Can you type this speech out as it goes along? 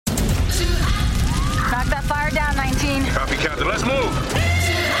Captain. Let's move.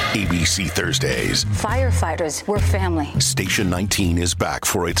 ABC Thursdays. Firefighters, we're family. Station 19 is back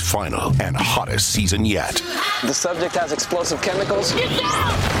for its final and hottest season yet. The subject has explosive chemicals. Get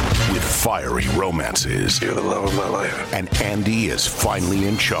down! With fiery romances. You're the love of my life. And Andy is finally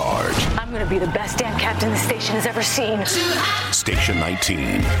in charge. I'm going to be the best damn captain the station has ever seen. Station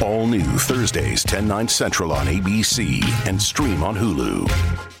 19. All new Thursdays, 10/9 Central on ABC and stream on Hulu.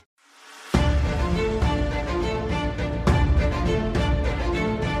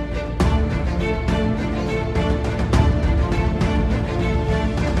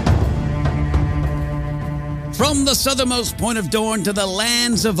 From the southernmost point of Dorne to the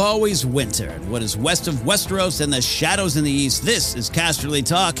lands of always winter, and what is west of Westeros and the shadows in the east, this is Casterly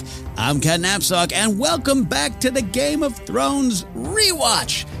Talk. I'm Ken Knapsack, and welcome back to the Game of Thrones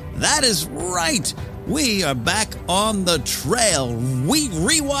rewatch. That is right. We are back on the trail. We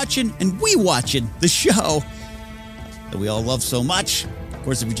rewatching and we watching the show that we all love so much. Of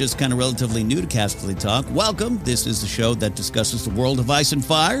course, if you're just kind of relatively new to Casterly Talk, welcome. This is the show that discusses the world of Ice and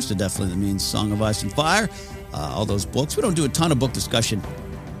Fire, so definitely that means Song of Ice and Fire. All those books. We don't do a ton of book discussion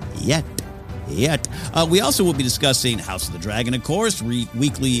yet. We also will be discussing House of the Dragon, of course,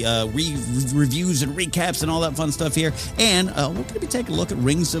 weekly reviews and recaps and all that fun stuff here. And we're going to be taking a look at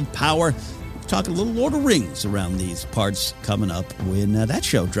Rings of Power, talking a little Lord of Rings around these parts coming up when that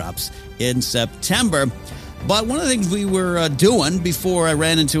show drops in September. But one of the things we were doing before I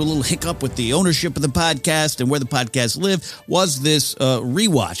ran into a little hiccup with the ownership of the podcast and where the podcast live was this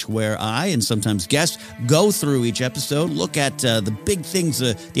rewatch where I and sometimes guests go through each episode, look at the big things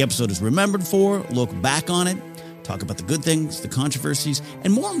the episode is remembered for, look back on it, talk about the good things, the controversies,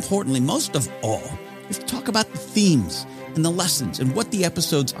 and more importantly, most of all, is to talk about the themes and the lessons and what the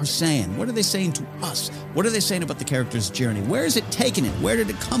episodes are saying. What are they saying to us? What are they saying about the character's journey? Where is it taking it? Where did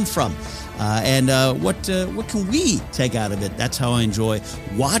it come from? And what can we take out of it? That's how I enjoy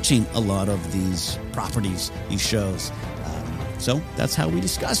watching a lot of these properties, these shows. So that's how we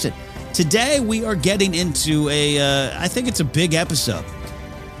discuss it. Today we are getting into I think it's a big episode.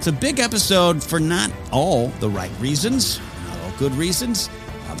 It's a big episode for not all the right reasons, not all good reasons,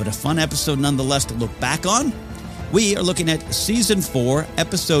 but a fun episode nonetheless to look back on. We are looking at Season 4,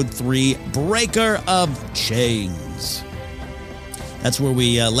 Episode 3, Breaker of Chains. That's where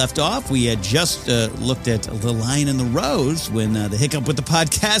we left off. We had just looked at The Lion and the Rose when the hiccup with the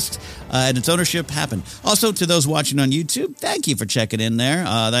podcast and its ownership happened. Also, to those watching on YouTube, thank you for checking in there.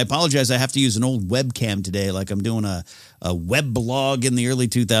 I apologize. I have to use an old webcam today, like I'm doing a web blog in the early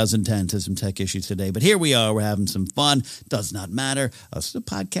 2010s. Some tech issues today. But here we are. We're having some fun. Does not matter. It's the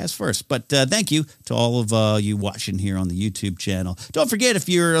podcast first. But thank you to all of you watching here on the YouTube channel. Don't forget, if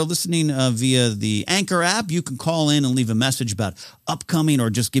you're listening via the Anchor app, you can call in and leave a message about upcoming or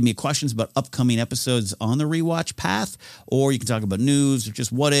just give me questions about upcoming episodes on the rewatch path. Or you can talk about news or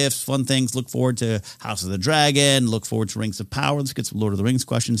just what ifs, fun things. Look forward to House of the Dragon. Look forward to Rings of Power. Let's get some Lord of the Rings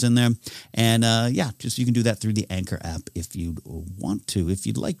questions in there. And just you can do that through the Anchor app if you'd want to, if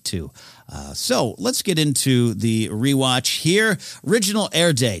you'd like to. So let's get into the rewatch here. Original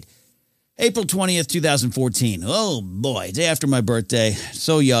air date, April 20th, 2014. Oh boy, day after my birthday.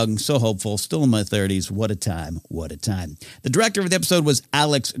 So young, so hopeful, still in my 30s. What a time, what a time. The director of the episode was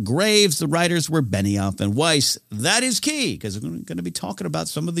Alex Graves. The writers were Benioff and Weiss. That is key, because we're going to be talking about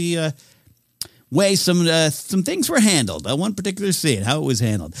some of the way some things were handled. One particular scene, how it was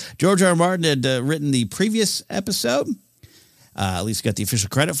handled. George R. R. Martin had written the previous episode. At least got the official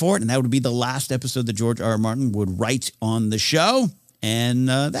credit for it, and that would be the last episode that George R. R. Martin would write on the show. And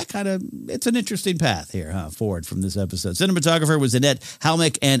it's an interesting path here, forward from this episode. Cinematographer was Annette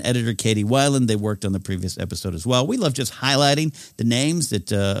Halmick and editor Katie Weiland. They worked on the previous episode as well. We love just highlighting the names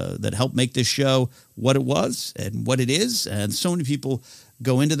that helped make this show what it was and what it is. And so many people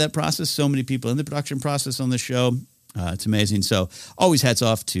go into that process, so many people in the production process on the show. It's amazing. So always hats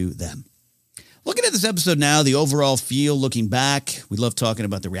off to them. Looking at this episode now, the overall feel, looking back, we love talking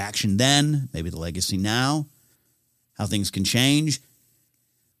about the reaction then, maybe the legacy now, how things can change.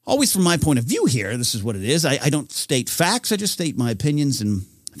 Always from my point of view here, this is what it is. I don't state facts. I just state my opinions and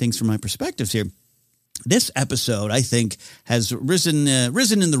things from my perspectives here. This episode, I think, has risen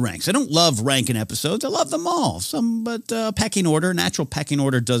in the ranks. I don't love ranking episodes. I love them all. But natural pecking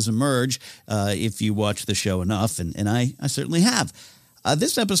order does emerge if you watch the show enough, and I certainly have.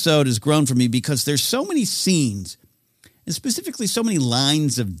 This episode has grown for me because there's so many scenes and specifically so many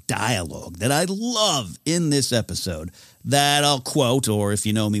lines of dialogue that I love in this episode that I'll quote, or if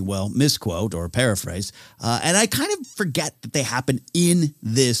you know me well, misquote or paraphrase. And I kind of forget that they happen in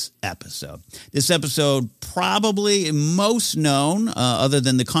this episode. This episode probably most known, other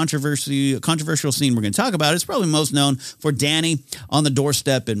than the controversial scene we're going to talk about, is probably most known for Danny on the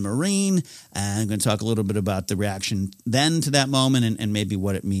doorstep in Marine. And I'm going to talk a little bit about the reaction then to that moment and maybe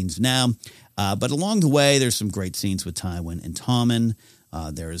what it means now. But along the way, there's some great scenes with Tywin and Tommen.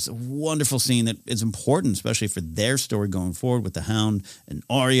 There is a wonderful scene that is important, especially for their story going forward with the Hound and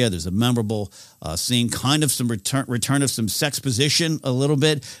Arya. There's a memorable scene, kind of some return of some sexposition a little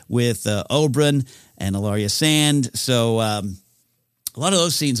bit with Oberyn and Ellaria Sand. So a lot of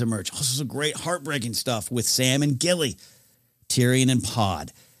those scenes emerge. Also some great heartbreaking stuff with Sam and Gilly, Tyrion and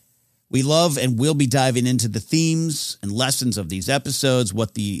Pod. We love and will be diving into the themes and lessons of these episodes,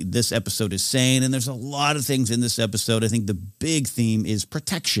 what this episode is saying, and there's a lot of things in this episode. I think the big theme is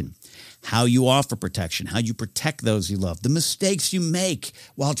protection, how you offer protection, how you protect those you love, the mistakes you make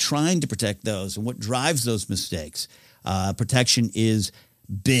while trying to protect those, and what drives those mistakes. Protection is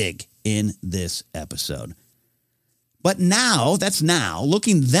big in this episode. But now,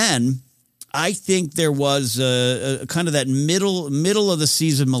 looking then, I think there was kind of that middle of the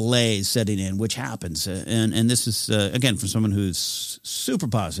season malaise setting in, which happens. And this is, again, from someone who's super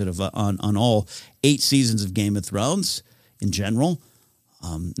positive on all 8 seasons of Game of Thrones in general.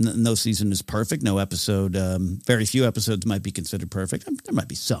 No season is perfect. No episode, very few episodes might be considered perfect. There might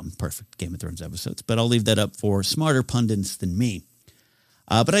be some perfect Game of Thrones episodes, but I'll leave that up for smarter pundits than me.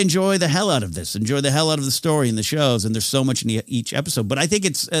 But I enjoy the hell out of this, enjoy the hell out of the story and the shows, and there's so much in each episode. But I think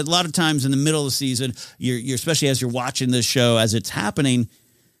it's a lot of times in the middle of the season, you're especially as you're watching this show as it's happening,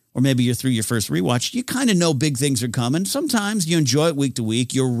 or maybe you're through your first rewatch, you kind of know big things are coming. Sometimes you enjoy it week to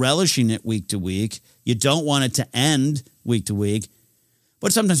week. You're relishing it week to week. You don't want it to end week to week.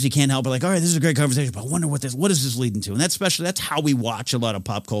 But sometimes you can't help but like, all right, this is a great conversation, but I wonder what is this leading to? And that's how we watch a lot of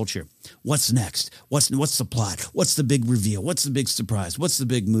pop culture. What's next? What's the plot? What's the big reveal? What's the big surprise? What's the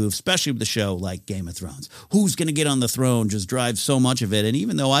big move? Especially with a show like Game of Thrones. Who's going to get on the throne just drives so much of it. And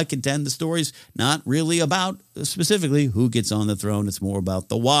even though I contend the story's not really about specifically who gets on the throne, it's more about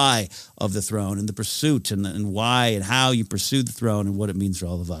the why of the throne and the pursuit and why and how you pursue the throne and what it means for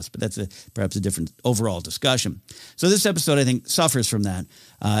all of us. But that's perhaps a different overall discussion. So this episode, I think, suffers from that.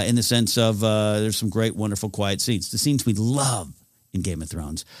 In the sense of there's some great, wonderful, quiet scenes. The scenes we love in Game of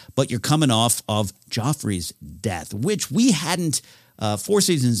Thrones. But you're coming off of Joffrey's death, which we hadn't, 4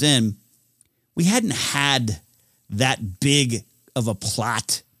 seasons in, we hadn't had that big of a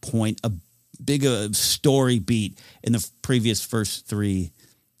plot point, a big story beat in the previous first 3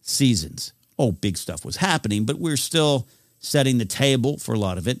 seasons. Oh, big stuff was happening, but we're still setting the table for a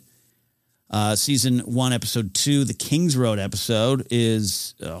lot of it. Season 1, episode 2, the King's Road episode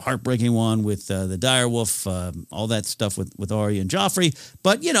is a heartbreaking one with the direwolf, all that stuff with Arya and Joffrey.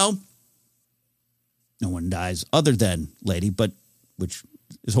 But, no one dies other than Lady, which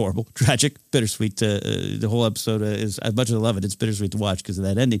is horrible, tragic, bittersweet. The whole episode is, as much as I love it, it's bittersweet to watch because of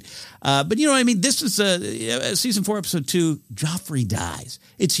that ending. But you know what I mean? This is season 4, episode 2, Joffrey dies.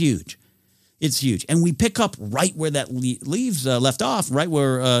 It's huge. It's huge. And we pick up right where that left off, right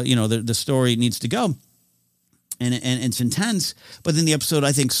where, the story needs to go. And it's intense. But then the episode,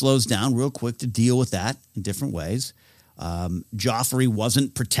 I think, slows down real quick to deal with that in different ways. Joffrey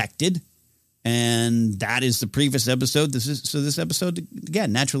wasn't protected. And that is the previous episode. This episode,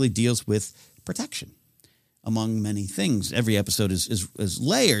 again, naturally deals with protection. Among many things. Every episode is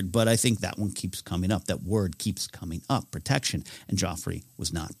layered, but I think that one keeps coming up. That word keeps coming up, protection. And Joffrey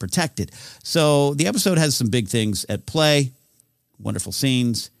was not protected. So the episode has some big things at play, wonderful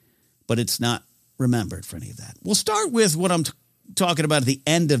scenes, but it's not remembered for any of that. We'll start with what I'm talking about at the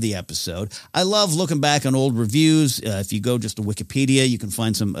end of the episode. I love looking back on old reviews. If you go just to Wikipedia, you can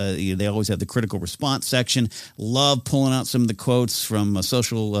find some, they always have the critical response section. Love pulling out some of the quotes from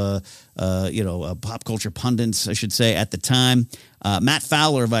social, pop culture pundits, I should say, at the time. Matt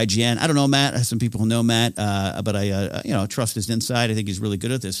Fowler of IGN. I don't know Matt. I have some people who know Matt, but I trust his insight. I think he's really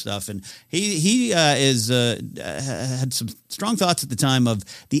good at this stuff. And he had some strong thoughts at the time of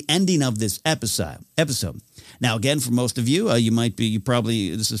the ending of this episode. Now, again, for most of you,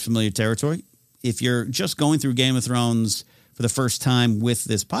 this is familiar territory. If you're just going through Game of Thrones for the first time with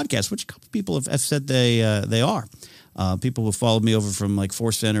this podcast, which a couple of people have said they are. People who followed me over from like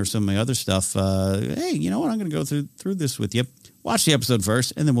Force Center or some of my other stuff. Hey, you know what? I'm going to go through this with you. Watch the episode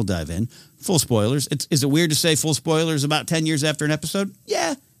first, and then we'll dive in. Full spoilers. Is it weird to say full spoilers about 10 years after an episode?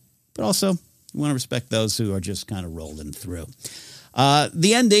 Yeah, but also you want to respect those who are just kind of rolling through.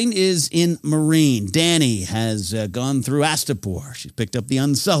 The ending is in Meereen. Dany has gone through Astapor. She's picked up the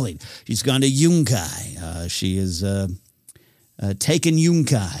Unsullied. She's gone to Yunkai. She has taken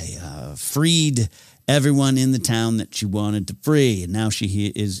Yunkai, freed everyone in the town that she wanted to free. And now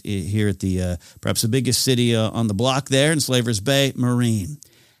she is here at the perhaps the biggest city on the block there in Slaver's Bay, Meereen.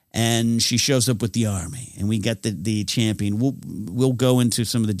 And she shows up with the army. And we get the champion. We'll go into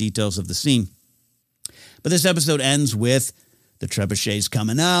some of the details of the scene. But this episode ends with the trebuchets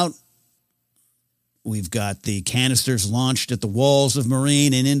coming out. We've got the canisters launched at the walls of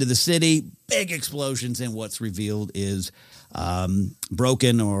Meereen and into the city. Big explosions, and what's revealed is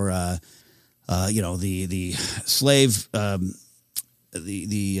broken or the slave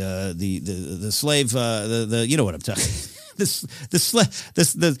the slave you know what I'm talking.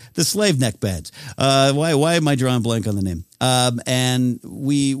 The slave neck beds. Why am I drawing blank on the name? And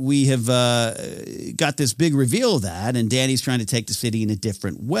we have got this big reveal of that, and Dany's trying to take the city in a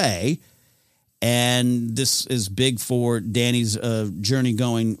different way. And this is big for Dany's journey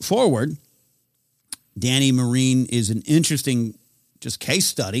going forward. Dany Meereen is an interesting just case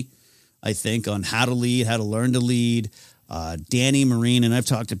study, I think, on how to lead, how to learn to lead. Dany Meereen, and I've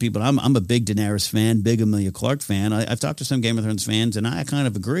talked to people. I'm a big Daenerys fan, big Emilia Clarke fan. I've talked to some Game of Thrones fans, and I kind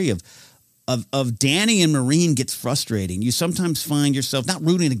of agree. Of Dany and Meereen gets frustrating. You sometimes find yourself not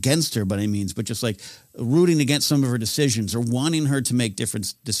rooting against her, but just like rooting against some of her decisions or wanting her to make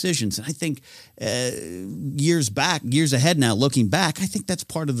different decisions. And I think years ahead now, looking back, I think that's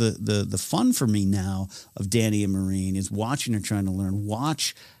part of the fun for me now of Dany and Meereen is watching her trying to learn.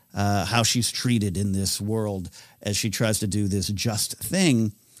 Watch how she's treated in this world as she tries to do this just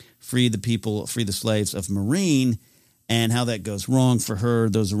thing, free the slaves of Meereen, and how that goes wrong for her,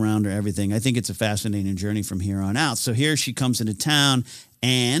 those around her, everything. I think it's a fascinating journey from here on out. So here she comes into town,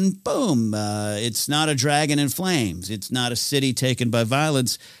 and boom, it's not a dragon in flames. It's not a city taken by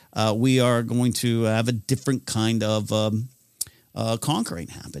violence. We are going to have a different kind of conquering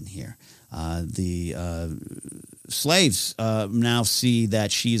happen here. The slaves now see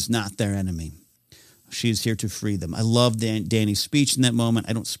that she is not their enemy. She is here to free them. I love Dany's speech in that moment.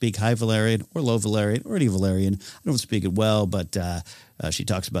 I don't speak High Valyrian or Low Valyrian or any Valyrian. I don't speak it well, but she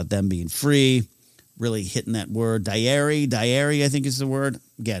talks about them being free, really hitting that word. Diary, I think is the word.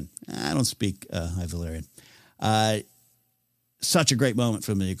 Again, I don't speak High Valyrian. Such a great moment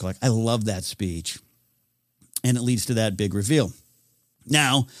for Emilia Clarke. I love that speech. And it leads to that big reveal.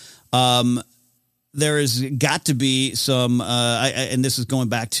 Now, there has got to be some, and this is going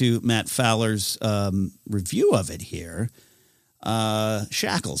back to Matt Fowler's review of it here.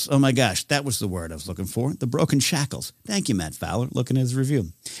 Shackles. Oh my gosh, that was the word I was looking for. The broken shackles. Thank you, Matt Fowler, looking at his review.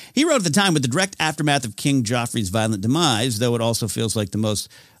 He wrote at the time, with the direct aftermath of King Joffrey's violent demise, though it also feels like the most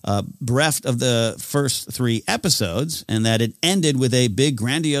bereft of the first 3 episodes, and that it ended with a big,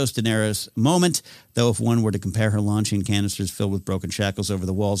 grandiose Daenerys moment, though if one were to compare her launching canisters filled with broken shackles over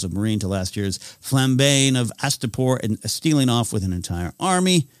the walls of Meereen to last year's flambéing of Astapor and stealing off with an entire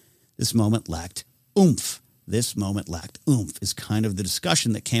army, this moment lacked oomph. This moment lacked oomph is kind of the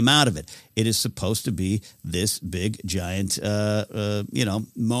discussion that came out of it. It is supposed to be this big, giant,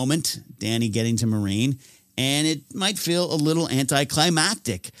 moment, Dany getting to Meereen, and it might feel a little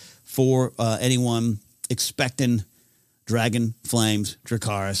anticlimactic for anyone expecting Dragon, Flames,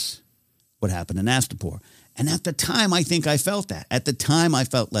 Dracarys, what happened in Astapor. And at the time, I think I felt that. At the time, I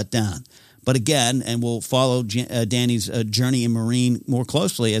felt let down. But again, and we'll follow Dany's journey in Meereen more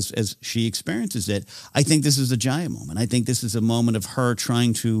closely as she experiences it, I think this is a giant moment. I think this is a moment of her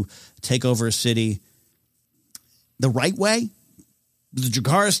trying to take over a city the right way. The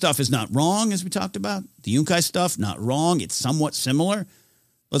Dracarys stuff is not wrong, as we talked about. The Yunkai stuff, not wrong. It's somewhat similar.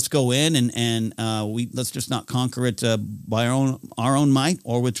 Let's go in and let's just not conquer it by our own might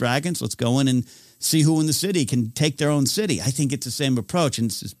or with dragons. Let's go in and see who in the city can take their own city. I think it's the same approach, and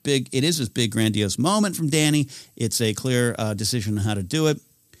it is this big, grandiose moment from Dany. It's a clear decision on how to do it.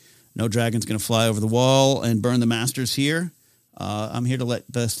 No dragon's going to fly over the wall and burn the masters here. I'm here to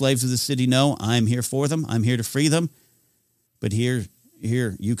let the slaves of the city know I'm here for them. I'm here to free them. But here,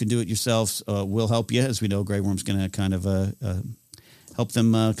 you can do it yourselves. We'll help you. As we know, Grey Worm's going to kind of help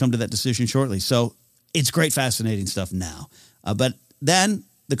them come to that decision shortly. So it's great, fascinating stuff now. But then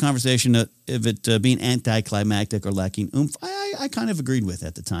the conversation of it being anticlimactic or lacking oomph, I kind of agreed with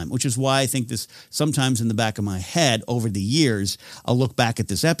at the time, which is why I think this sometimes in the back of my head over the years, I'll look back at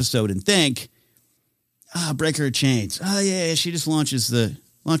this episode and think, break her chains. Oh, yeah, she just launches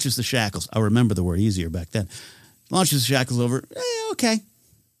the shackles. I remember the word easier back then. Launches the shackles over. Okay.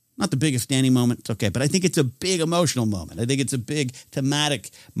 Not the biggest Dany moment. It's okay. But I think it's a big emotional moment. I think it's a big thematic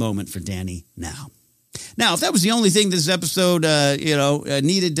moment for Dany now. Now, if that was the only thing this episode,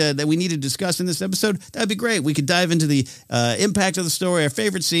 needed that we needed to discuss in this episode, that'd be great. We could dive into the impact of the story, our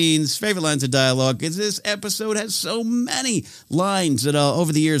favorite scenes, favorite lines of dialogue. Because this episode has so many lines that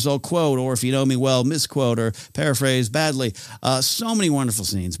over the years I'll quote, or if you know me well, misquote or paraphrase badly. So many wonderful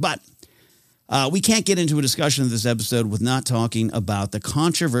scenes, but. We can't get into a discussion of this episode with not talking about the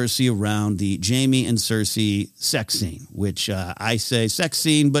controversy around the Jaime and Cersei sex scene, which I say sex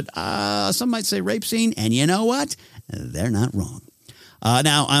scene, but some might say rape scene. And you know what? They're not wrong.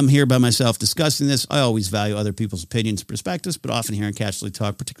 Now, I'm here by myself discussing this. I always value other people's opinions and perspectives, but often here in Casually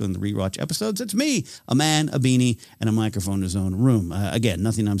Talk, particularly in the rewatch episodes, it's me, a man, a beanie, and a microphone in his own room. Again,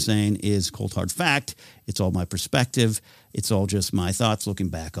 nothing I'm saying is cold hard fact. It's all my perspective. It's all just my thoughts looking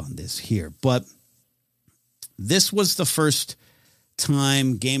back on this here. But this was the first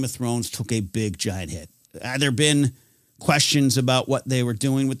time Game of Thrones took a big, giant hit. Had there been questions about what they were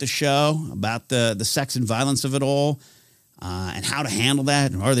doing with the show, about the sex and violence of it all, and how to handle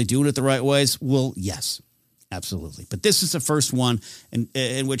that, and are they doing it the right ways? Well, yes, absolutely. But this is the first one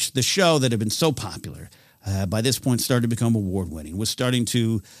in which the show that had been so popular by this point started to become award-winning, was starting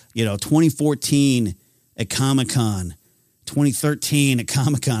to, 2014 at Comic-Con, 2013 at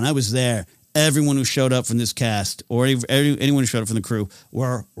Comic-Con, I was there. Everyone who showed up from this cast or anyone who showed up from the crew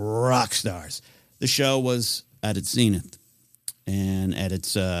were rock stars. The show was at its zenith and at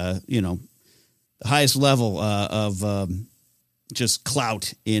its, the highest level of just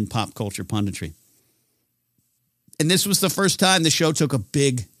clout in pop culture punditry. And this was the first time the show took a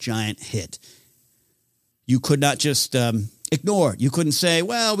big, giant hit. You could not just ignore. You couldn't say,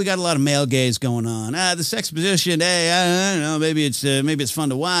 well, we got a lot of male gaze going on. The sex position, hey, I don't know, maybe it's fun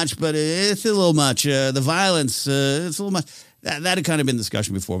to watch, but it's a little much. The violence, it's a little much. That had kind of been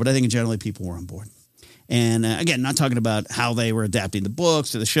discussion before, but I think generally people were on board. And again, not talking about how they were adapting the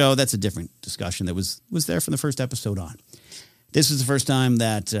books or the show. That's a different discussion that was there from the first episode on. This is the first time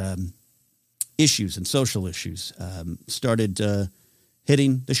that issues and social issues started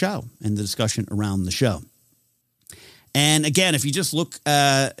hitting the show and the discussion around the show. And again, if you just look,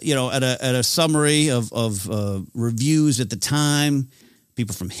 at a summary of reviews at the time,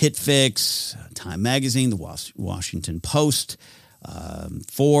 people from HitFix, Time Magazine, the Washington Post,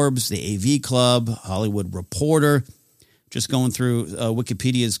 Forbes, the AV Club, Hollywood Reporter, just going through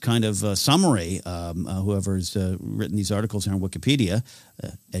Wikipedia's kind of summary. Whoever's written these articles here on Wikipedia,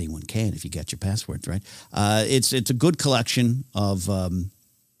 anyone can if you get your passwords right. It's a good collection of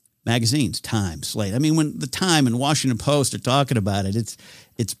magazines, Time, Slate. I mean, when the Time and Washington Post are talking about it,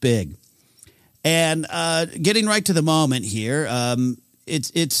 it's big. And getting right to the moment here,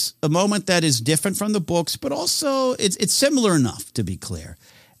 it's a moment that is different from the books, but also it's similar enough to be clear.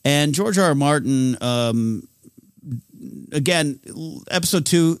 And George R. R. Martin, again, episode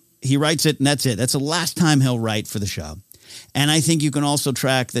 2, he writes it, and that's it. That's the last time he'll write for the show. And I think you can also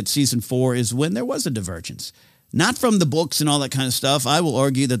track that season 4 is when there was a divergence. Not from the books and all that kind of stuff. I will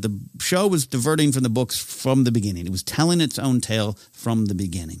argue that the show was diverting from the books from the beginning. It was telling its own tale from the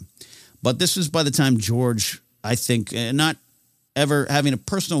beginning. But this is by the time George, I think, not ever having a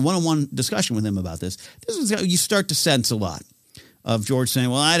personal one-on-one discussion with him about this, this is how you start to sense a lot of George saying,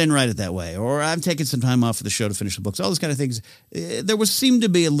 well, I didn't write it that way, or I'm taking some time off of the show to finish the books, all those kind of things. There seemed to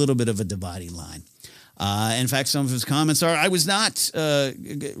be a little bit of a dividing line. In fact, some of his comments are, I was not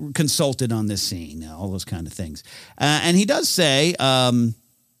consulted on this scene, all those kind of things. And he does say that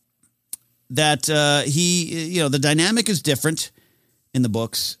the dynamic is different in the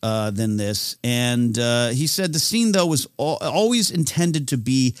books than this. And he said the scene, though, was always intended to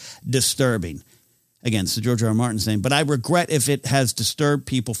be disturbing. Again, so George R. R. Martin saying, but I regret if it has disturbed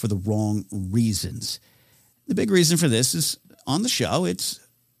people for the wrong reasons. The big reason for this is on the show, it's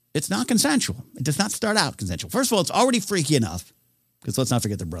not consensual. It does not start out consensual. First of all, it's already freaky enough, because let's not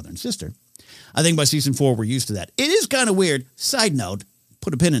forget their brother and sister. I think by season 4, we're used to that. It is kind of weird. Side note,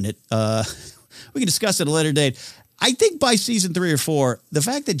 put a pin in it. We can discuss it at a later date. I think by season 3 or 4, the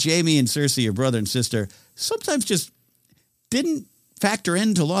fact that Jaime and Cersei are brother and sister sometimes just didn't factor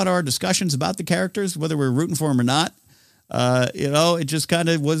into a lot of our discussions about the characters, whether we're rooting for them or not. It just kind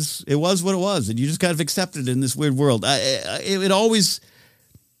of was, it was what it was. And you just kind of accepted it in this weird world. It's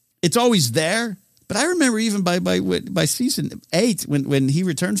always there. But I remember even by season 8, when he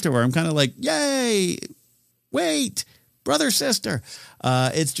returns to her, I'm kind of like, yay, wait, brother, sister.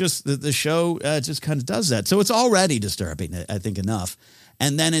 It's just the show just kind of does that. So it's already disturbing, I think, enough.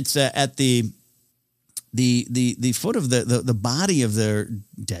 And then it's at the foot of the body of their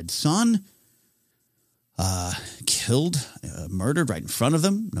dead son, killed, murdered right in front of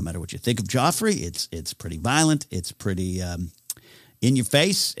them. No matter what you think of Joffrey, it's pretty violent. It's pretty in your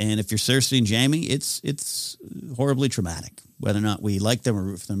face. And if you're Cersei and Jaime, it's horribly traumatic. Whether or not we like them or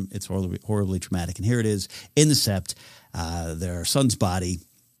root for them, it's horribly traumatic. And here it is in the Sept, their son's body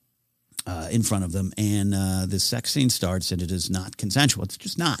in front of them, and this sex scene starts, and it is not consensual. It's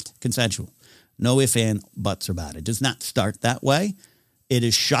just not consensual. No ifs and buts about it. It does not start that way. It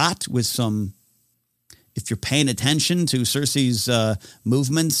is shot with some, if you're paying attention to Cersei's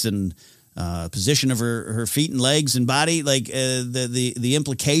movements and position of her feet and legs and body, like the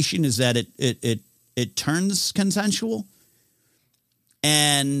implication is that it turns consensual.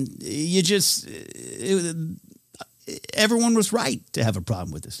 And you just, everyone was right to have a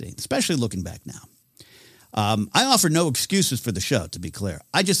problem with the scene, especially looking back now. I offer no excuses for the show, to be clear.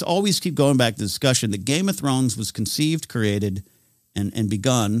 I just always keep going back to the discussion that Game of Thrones was conceived, created, and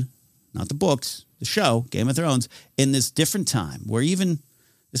begun, not the books, the show, Game of Thrones, in this different time where even,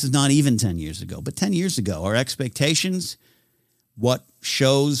 this is not even 10 years ago, but 10 years ago, our expectations, what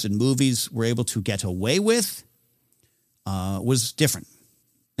shows and movies were able to get away with, was different.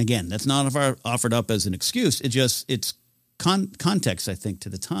 Again, that's not offered up as an excuse. It's context, I think, to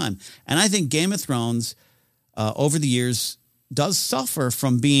the time. And I think Game of Thrones, over the years, does suffer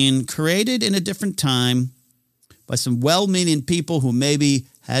from being created in a different time by some well-meaning people who maybe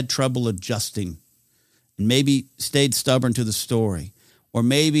had trouble adjusting and maybe stayed stubborn to the story, or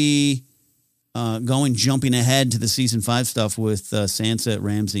maybe jumping ahead to the season 5 stuff with Sansa,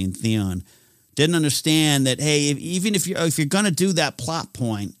 Ramsay, and Theon. Didn't understand that, hey, even if you're going to do that plot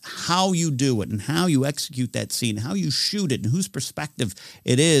point, how you do it and how you execute that scene, how you shoot it and whose perspective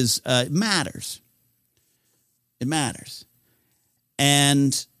it is, matters. It matters.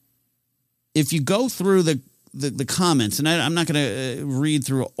 And if you go through the comments, and I'm not going to read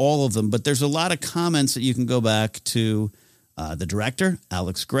through all of them, but there's a lot of comments that you can go back to. The director,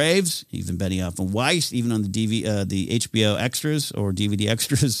 Alex Graves, even Benioff and Weiss, even on the HBO extras or DVD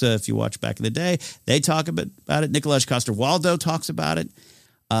extras, if you watch back in the day, they talk about it. Nikolaj Coster-Waldau talks about it,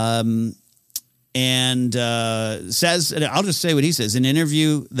 and says, and I'll just say what he says, in an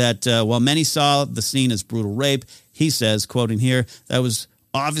interview that while many saw the scene as brutal rape, he says, quoting here, that was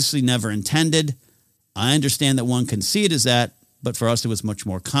obviously never intended. I understand that one can see it as that, but for us it was much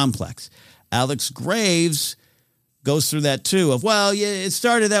more complex. Alex Graves goes through that too of, well, yeah, it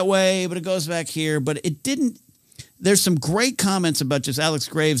started that way, but it goes back here, but it didn't. There's some great comments about just Alex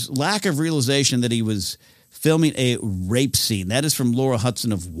Graves' lack of realization that he was filming a rape scene. That is from Laura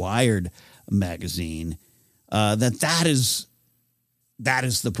Hudson of Wired magazine. That is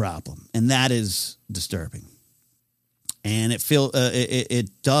the problem, and that is disturbing. And it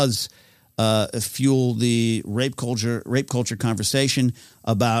does fuel the rape culture conversation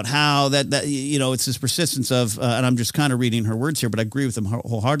about how that it's this persistence of, and I'm just kind of reading her words here, but I agree with them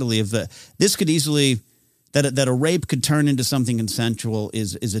wholeheartedly, of this could easily, that a rape could turn into something consensual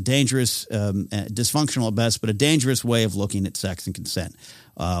is a dangerous, dysfunctional at best, but a dangerous way of looking at sex and consent.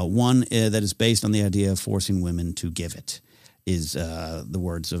 One that is based on the idea of forcing women to give it. Is the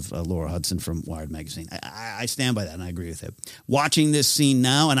words of Laura Hudson from Wired magazine. I stand by that, and I agree with it. Watching this scene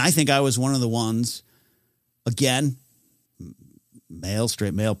now, and I think I was one of the ones, again,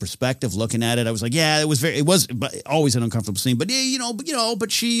 straight male perspective, looking at it, I was like, yeah, it was always an uncomfortable scene, but she,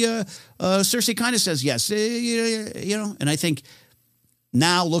 Cersei kind of says yes, and I think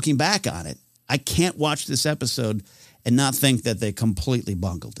now looking back on it, I can't watch this episode and not think that they completely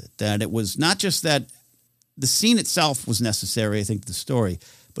bungled it. That it was not just that the scene itself was necessary, I think, the story,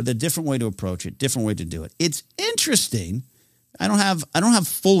 but a different way to approach it, different way to do it. It's interesting. I don't have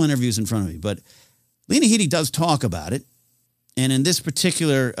full interviews in front of me, but Lena Headey does talk about it. And in this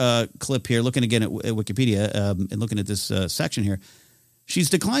particular clip here, looking again at Wikipedia and looking at this section here, she's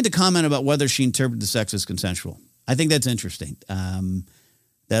declined to comment about whether she interpreted the sex as consensual. I think that's interesting.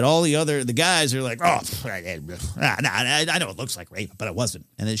 That all the guys are like, oh, I know it looks like rape, but it wasn't.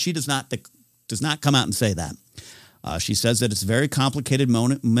 And that she does not come out and say that. She says that it's a very complicated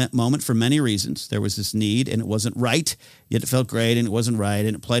moment for many reasons. There was this need, and it wasn't right, yet it felt great, and it wasn't right,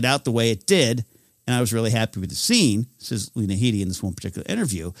 and it played out the way it did, and I was really happy with the scene, says Lena Headey in this one particular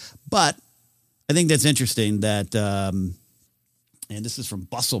interview. But I think that's interesting that, and this is from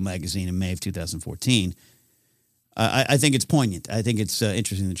Bustle magazine in May of 2014, I think it's poignant. I think it's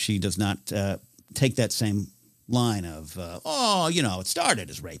interesting that she does not take that same line of, it started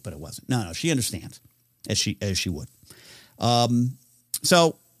as rape, but it wasn't. No, she understands, as she would.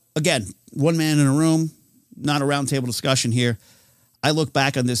 So, again, one man in a room, not a roundtable discussion here. I look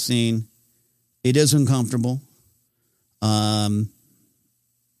back on this scene. It is uncomfortable. Would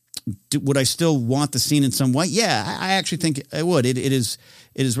I still want the scene in some way? Yeah, I actually think I would. It is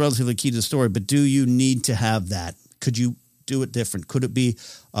relatively key to the story, but do you need to have that? Could you do it different? Could it be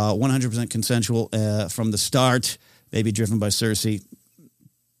 100% consensual from the start, maybe driven by Cersei?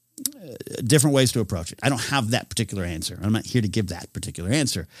 Different ways to approach it. I don't have that particular answer. I'm not here to give that particular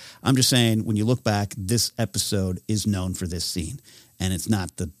answer. I'm just saying when you look back, this episode is known for this scene, and it's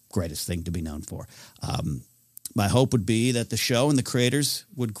not the greatest thing to be known for. My hope would be that the show and the creators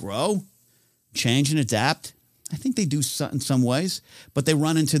would grow, change, and adapt. I think they do in some ways, but they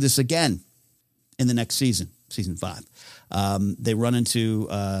run into this again in the next season, season 5. They run into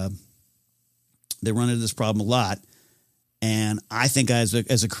this problem a lot. And I think as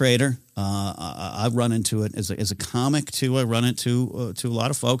a creator, I've run into it as a comic too. I run into to a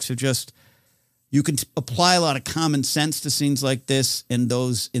lot of folks who just, you can apply a lot of common sense to scenes like this, and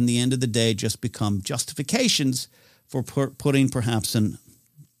those, in the end of the day, just become justifications for putting perhaps an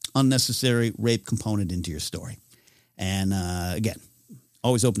unnecessary rape component into your story. And again,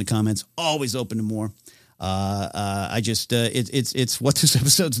 always open to comments, always open to more. It's what this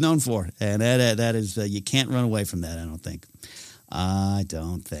episode's known for, and that is you can't run away from that. I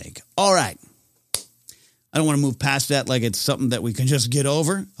don't think. All right, I don't want to move past that like it's something that we can just get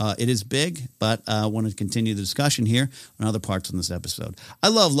over. It is big, but I want to continue the discussion here on other parts in this episode. I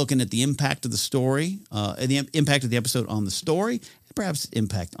love looking at the impact of the story, the impact of the episode on the story, and perhaps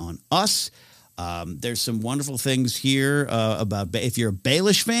impact on us. There's some wonderful things here about if you're a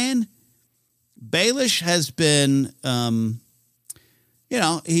Baelish fan. Baelish has been,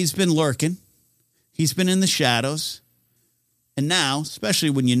 he's been lurking. He's been in the shadows. And now, especially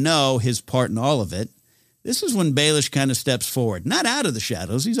when you know his part in all of it, this is when Baelish kind of steps forward. Not out of the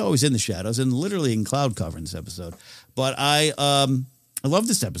shadows. He's always in the shadows and literally in cloud cover in this episode. But I love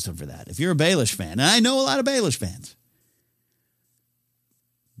this episode for that. If you're a Baelish fan, and I know a lot of Baelish fans,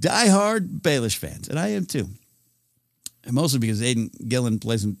 diehard Baelish fans, and I am too. And mostly because Aidan Gillen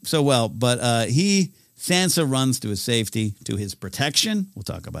plays him so well. But Sansa runs to his safety, to his protection. We'll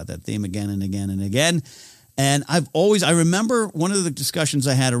talk about that theme again and again and again. And I remember one of the discussions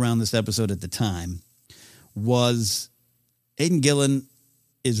I had around this episode at the time was Aidan Gillen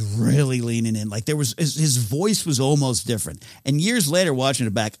is really leaning in. Like his voice was almost different. And years later, watching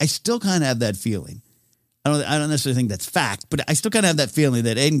it back, I still kind of have that feeling. I don't necessarily think that's fact, but I still kind of have that feeling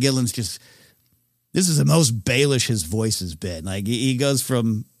that Aidan Gillen's just... This is the most Baelish his voice has been. Like he goes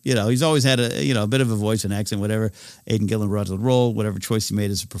from, he's always had a bit of a voice and accent, whatever Aidan Gillen brought to the role, whatever choice he made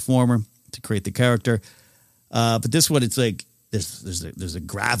as a performer to create the character. But this one, it's like there's a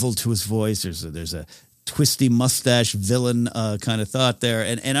gravel to his voice. There's a twisty mustache villain kind of thought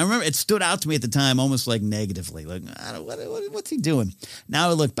there. And I remember it stood out to me at the time almost like negatively. Like, what's he doing? Now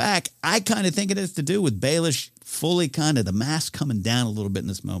I look back, I kind of think it has to do with Baelish fully kind of the mask coming down a little bit in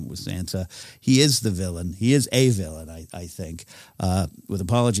this moment with Sansa. He is the villain. He is a villain, I think, with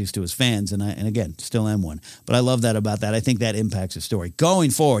apologies to his fans. And again, still am one. But I love that about that. I think that impacts the story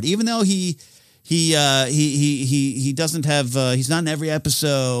going forward, even though he doesn't have he's not in every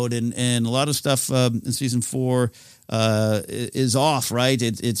episode, and a lot of stuff in season 4 is off, right?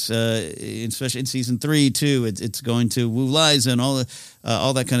 It's especially in season 3 too. It's going to Wu Liza and all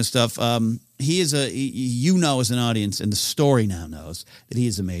that kind of stuff. He is as an audience, and the story now knows that he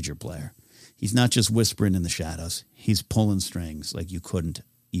is a major player. He's not just whispering in the shadows. He's pulling strings like you couldn't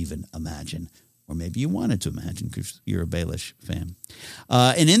even imagine. Or maybe you wanted to imagine because you're a Baelish fan.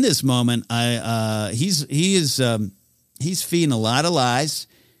 And in this moment, he's feeding a lot of lies.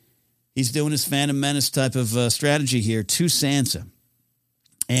 He's doing his Phantom Menace type of strategy here to Sansa.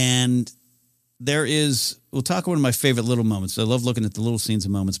 And we'll talk about one of my favorite little moments. I love looking at the little scenes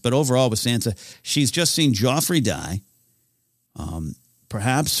and moments. But overall with Sansa, she's just seen Joffrey die.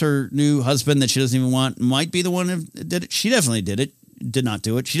 Perhaps her new husband that she doesn't even want might be the one who did it. She definitely did not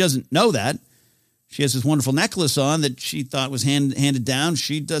do it. She doesn't know that. She has this wonderful necklace on that she thought was handed down.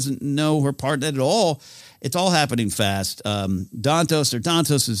 She doesn't know her part at all. It's all happening fast.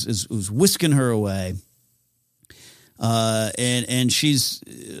 Dantos is whisking her away. And she's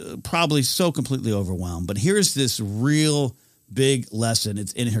probably so completely overwhelmed. But here's this real big lesson.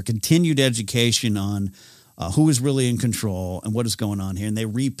 It's in her continued education on who is really in control and what is going on here. And they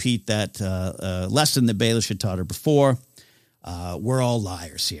repeat that lesson that Baelish had taught her before. We're all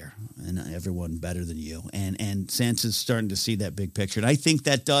liars here, and everyone better than you. And Sansa's starting to see that big picture. And I think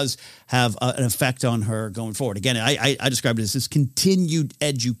that does have an effect on her going forward. Again, I describe it as this continued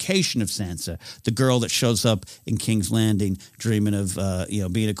education of Sansa, the girl that shows up in King's Landing dreaming of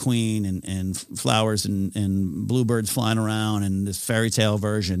being a queen and flowers and bluebirds flying around and this fairy tale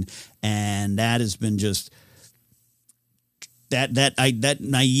version. And that has been just... That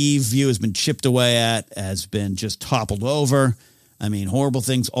naive view has been chipped away at, has been just toppled over. I mean, horrible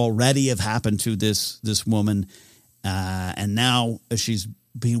things already have happened to this woman, And now as she's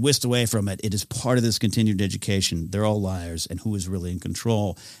being whisked away from it, it is part of this continued education. They're all liars, and who is really in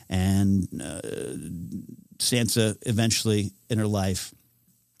control. And Sansa eventually in her life,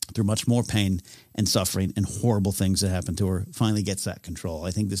 through much more pain and suffering and horrible things that happen to her, finally gets that control.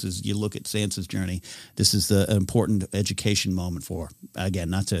 I think this is, you look at Sansa's journey, this is the important education moment for her. Again,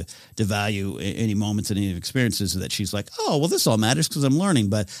 not to devalue any moments and any experiences that she's like, oh, well, this all matters because I'm learning.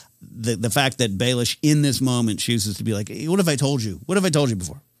 But the fact that Baelish in this moment chooses to be like, hey, what have I told you? What have I told you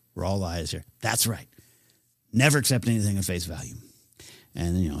before? We're all liars here. That's right. Never accept anything at face value.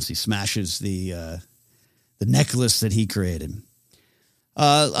 And then, as he smashes the necklace that he created.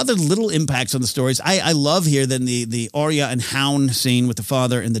 Other little impacts on the stories. I love here then the Arya and Hound scene with the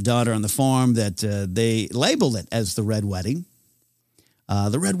father and the daughter on the farm that they labeled it as the Red Wedding.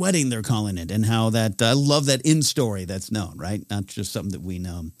 The Red Wedding, they're calling it, and how that I love that in story that's known, right? Not just something that we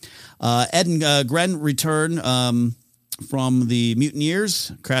know. Ed and Gren return from the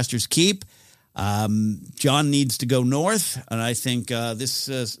mutineers, Craster's Keep. John needs to go north, and I think this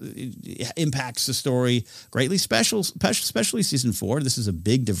impacts the story greatly, especially season 4. This is a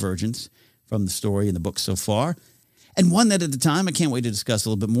big divergence from the story in the book so far, and one that at the time, I can't wait to discuss a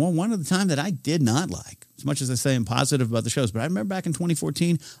little bit more, one at the time that I did not like, as much as I say I'm positive about the shows, but I remember back in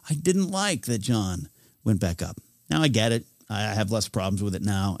 2014, I didn't like that John went back up. Now I get it. I have less problems with it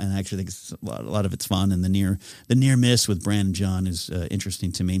now, and I actually think it's a lot of it's fun, and the near miss with Bran and John is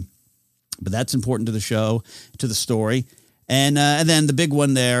interesting to me. But that's important to the show, to the story. And then the big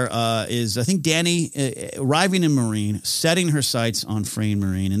one there is, I think, Dany arriving in Meereen, setting her sights on freeing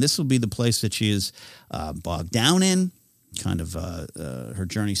Meereen. And this will be the place that she is bogged down in. Kind of her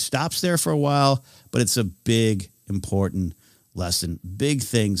journey stops there for a while, but it's a big, important lesson. Big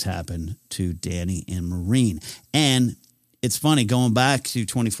things happen to Dany and Meereen. And it's funny, going back to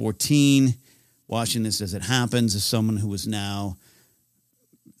 2014, watching this as it happens, as someone who is now...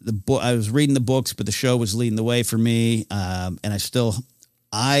 I was reading the books, but the show was leading the way for me. And I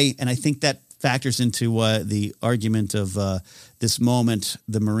think that factors into the argument of this moment,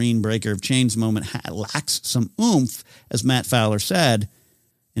 the Meereen Breaker of Chains moment lacks some oomph, as Matt Fowler said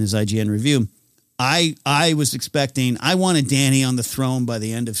in his IGN review. I was expecting, I wanted Dany on the throne by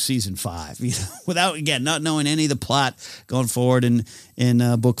the end of season 5, without, again, not knowing any of the plot going forward in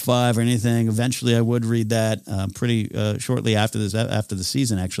book 5 or anything. Eventually I would read that pretty shortly after the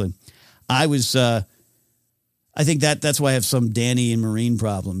season, actually. I think that's why I have some Dany and Meereen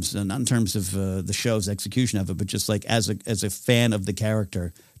problems, not in terms of the show's execution of it, but just like as a fan of the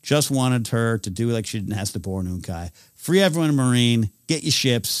character, just wanted her to do like she did in Hesta Born-Unkai. Free everyone in Meereen, get your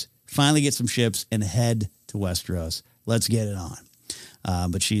ships, finally get some ships, and head to Westeros. Let's get it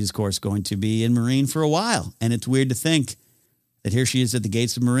on. But she's, of course, going to be in Meereen for a while. And it's weird to think that here she is at the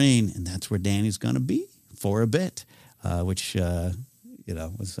gates of Meereen, and that's where Dany's going to be for a bit, which,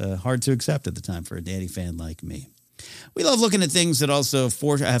 was hard to accept at the time for a Dany fan like me. We love looking at things that also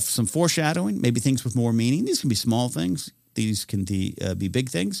have some foreshadowing, maybe things with more meaning. These can be small things. These can be big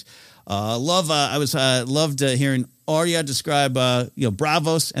things. I loved hearing Arya describe,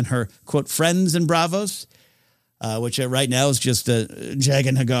 Braavos and her, quote, friends in Braavos, which right now is just Jag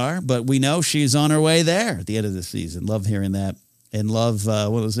and Hagar. But we know she's on her way there at the end of the season. Love hearing that. And love one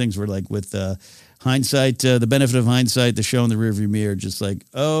of those things where, like, with hindsight, the benefit of hindsight, the show in the rearview mirror, just like,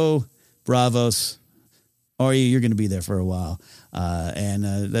 oh, Braavos, Arya, you're going to be there for a while. And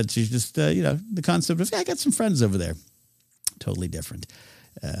that's just, the concept of, I got some friends over there. Totally different.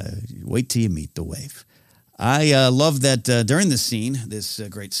 Wait till you meet the wave. I love that during this scene, this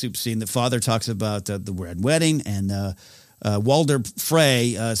great soup scene, the father talks about the Red Wedding, and Walder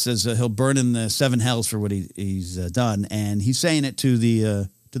Frey says he'll burn in the 7 hells for what he's done, and he's saying it to the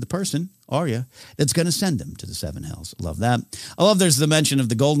person, Arya, that's going to send him to the 7 hells. Love that. I love there's the mention of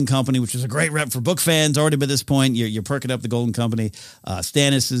the Golden Company, which is a great rep for book fans. Already by this point, you're perking up the Golden Company.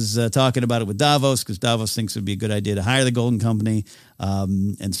 Stannis is talking about it with Davos because Davos thinks it would be a good idea to hire the Golden Company.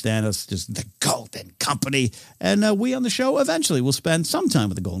 And Stannis just the Golden Company. And we on the show eventually will spend some time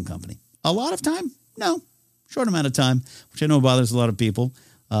with the Golden Company. A lot of time? No. Short amount of time, which I know bothers a lot of people.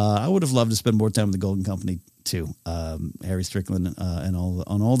 I would have loved to spend more time with the Golden Company too, Harry Strickland and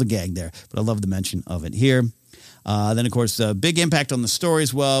all the gang there. But I love the mention of it here. Then, of course, big impact on the story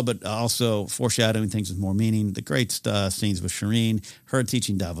as well, but also foreshadowing things with more meaning. The great scenes with Shireen, her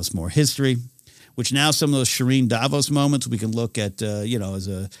teaching Davos more history, which now some of those Shireen Davos moments we can look at, as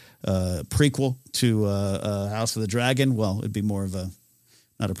a prequel to House of the Dragon. Well, it'd be more of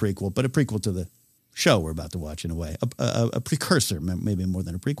not a prequel, but a prequel to show we're about to watch in a way, a precursor, maybe more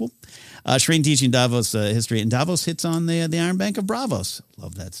than a prequel. Shireen teaching Davos history, and Davos hits on the Iron Bank of Braavos.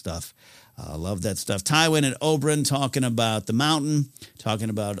 Love that stuff. Tywin and Oberyn talking about the mountain, talking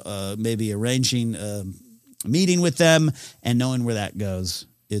about maybe arranging a meeting with them and knowing where that goes.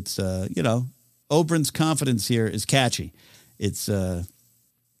 It's, Oberyn's confidence here is catchy. It's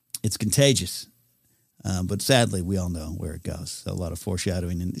contagious. But sadly, we all know where it goes. So a lot of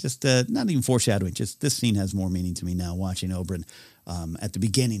foreshadowing, and just not even foreshadowing, just this scene has more meaning to me now watching Oberyn at the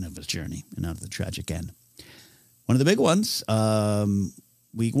beginning of his journey and not at the tragic end. One of the big ones,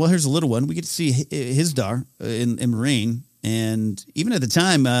 here's a little one. We get to see Hizdahr in Meereen, and even at the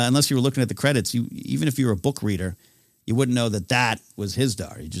time, unless you were looking at the credits, even if you were a book reader, you wouldn't know that was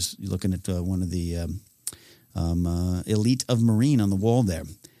Hizdahr. You're looking at one of the elite of Meereen on the wall there.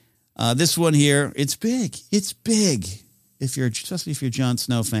 This one here, it's big. It's big. Especially if you're a Jon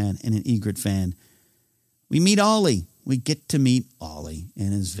Snow fan and an Ygritte fan. We meet Ollie. We get to meet Ollie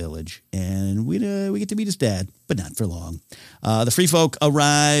in his village, and we get to meet his dad, but not for long. The Free Folk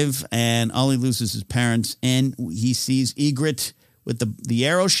arrive, and Ollie loses his parents, and he sees Ygritte with the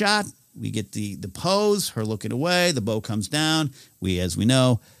arrow shot. We get the pose, her looking away. The bow comes down. As we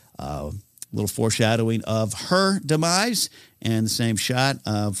know, a little foreshadowing of her demise. And the same shot,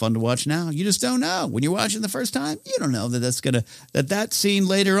 fun to watch now. You just don't know. When you're watching the first time, you don't know that scene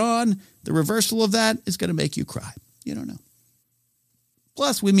later on, the reversal of that is going to make you cry. You don't know.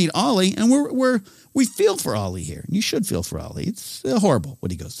 Plus, we meet Ollie, and we feel for Ollie here. You should feel for Ollie. It's horrible what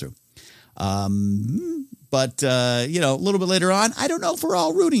he goes through. But a little bit later on, I don't know if we're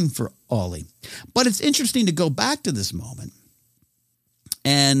all rooting for Ollie. But it's interesting to go back to this moment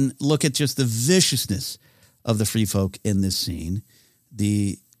and look at just the viciousness of the Free Folk in this scene,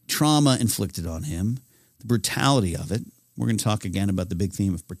 the trauma inflicted on him, the brutality of it. We're going to talk again about the big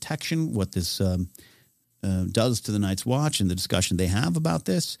theme of protection, what this does to the Night's Watch and the discussion they have about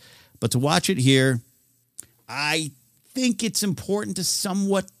this. But to watch it here, I think it's important to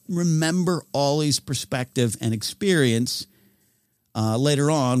somewhat remember Ollie's perspective and experience later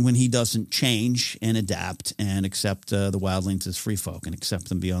on when he doesn't change and adapt and accept the wildlings as Free Folk and accept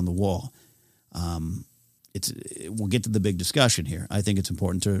them beyond the wall. We'll get to the big discussion here. I think it's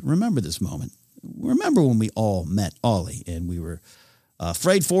important to remember this moment. Remember when we all met Ollie and we were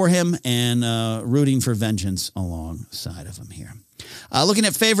afraid for him and rooting for vengeance alongside of him here. Looking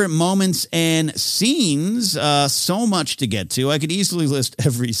at favorite moments and scenes, so much to get to. I could easily list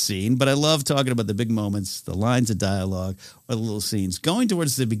every scene, but I love talking about the big moments, the lines of dialogue, or the little scenes. Going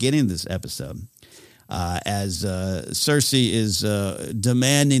towards the beginning of this episode, as Cersei is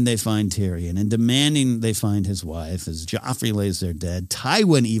demanding they find Tyrion and demanding they find his wife, as Joffrey lays there dead,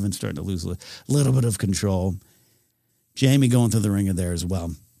 Tywin even starting to lose a little bit of control, Jaime going through the ringer there as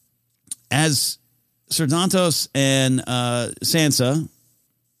well. As Ser Dantos and Sansa,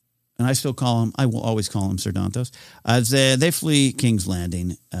 and I will always call him Ser Dantos, as they flee King's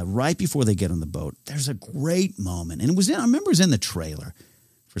Landing, right before they get on the boat, there's a great moment, and I remember it was in the trailer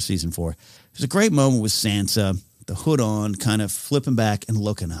for season 4. There's a great moment with Sansa, the hood on, kind of flipping back and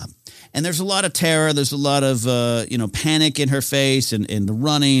looking up. And there's a lot of terror. There's a lot of, panic in her face and the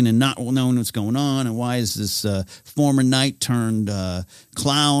running and not knowing what's going on. And why is this former knight turned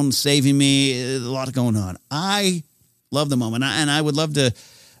clown saving me? A lot going on. I love the moment. And I would love to,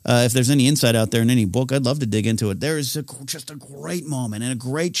 if there's any insight out there in any book, I'd love to dig into it. There is just a great moment and a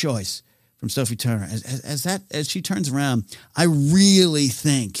great choice from Sophie Turner. As she turns around, I really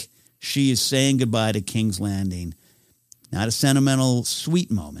think she is saying goodbye to King's Landing. Not a sentimental, sweet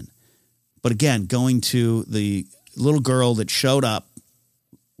moment, but again, going to the little girl that showed up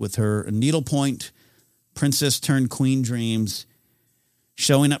with her needlepoint princess turned queen dreams,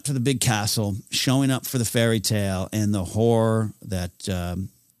 showing up to the big castle, showing up for the fairy tale, and the horror that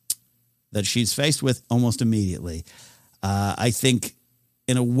she's faced with almost immediately. I think,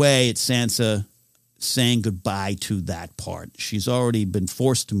 in a way, it's Sansa saying goodbye to that part. She's already been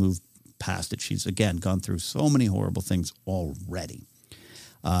forced to move past it. She's, again, gone through so many horrible things already.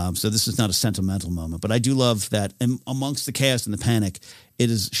 So this is not a sentimental moment, but I do love that amongst the chaos and the panic,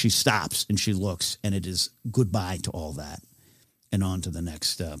 she stops and she looks, and it is goodbye to all that and on to the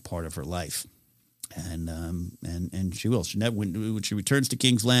next part of her life. And she will. When she returns to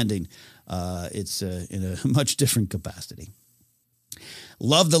King's Landing, it's in a much different capacity.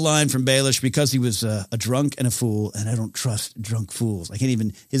 Love the line from Baelish, because he was a drunk and a fool, and I don't trust drunk fools. I can't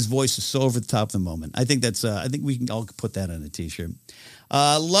even. His voice is so over the top of the moment. I think that's. I think we can all put that on a T-shirt.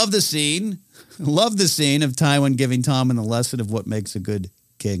 Love the scene. Love the scene of Tywin giving Tommen the lesson of what makes a good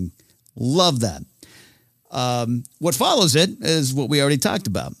king. Love that. What follows it is what we already talked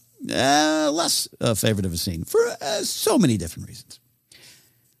about. less favorite of a scene for so many different reasons.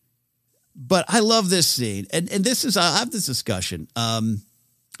 But I love this scene. And this is, I have this discussion.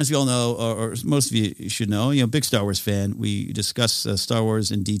 As you all know, or most of you should know, big Star Wars fan. We discuss Star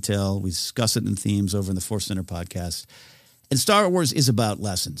Wars in detail. We discuss it in themes over in the Force Center podcast. And Star Wars is about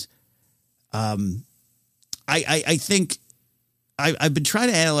lessons. I think I've been trying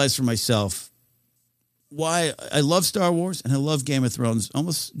to analyze for myself why I love Star Wars and I love Game of Thrones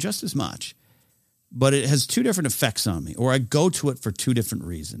almost just as much. But it has two different effects on me, or I go to it for two different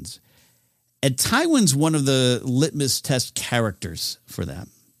reasons. And Tywin's one of the litmus test characters for that.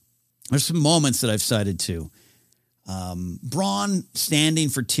 There's some moments that I've cited too. Bronn standing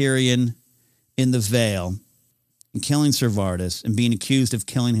for Tyrion in the Vale and killing Ser Vardis and being accused of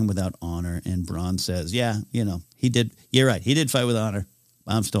killing him without honor. And Bronn says, yeah, he did. You're right. He did fight with honor.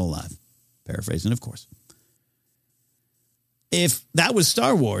 I'm still alive. Paraphrasing, of course. If that was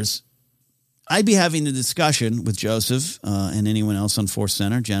Star Wars, I'd be having a discussion with Joseph and anyone else on Force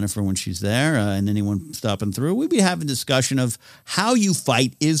Center, Jennifer when she's there, and anyone stopping through. We'd be having a discussion of how you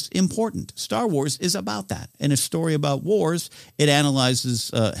fight is important. Star Wars is about that. In a story about wars, it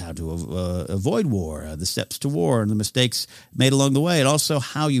analyzes how to avoid war, the steps to war, and the mistakes made along the way, and also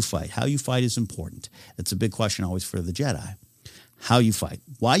how you fight. How you fight is important. It's a big question always for the Jedi. How you fight,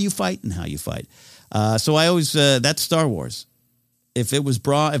 why you fight, and how you fight. So I always, that's Star Wars. If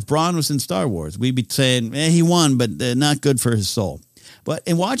Bronn was in Star Wars, we'd be saying, he won, but not good for his soul. But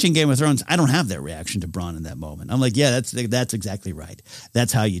in watching Game of Thrones, I don't have that reaction to Bronn in that moment. I'm like, yeah, that's exactly right.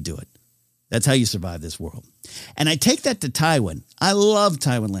 That's how you do it. That's how you survive this world. And I take that to Tywin. I love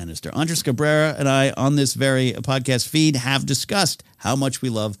Tywin Lannister. Andres Cabrera and I on this very podcast feed have discussed how much we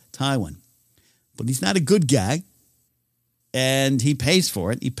love Tywin. But he's not a good guy. And he pays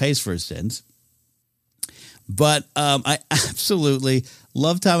for it. He pays for his sins. But I absolutely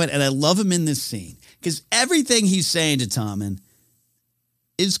love Tommen, and I love him in this scene because everything he's saying to Tommen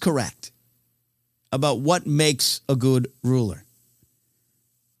is correct about what makes a good ruler.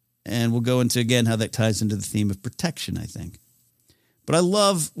 And we'll go into, again, how that ties into the theme of protection, I think. But I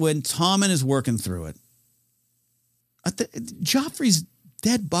love when Tommen is working through it. Joffrey's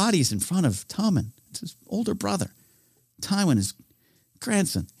dead body is in front of Tommen. It's his older brother. Tywin, his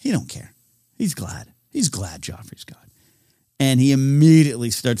grandson. He don't care. He's glad. He's glad Joffrey's gone. And he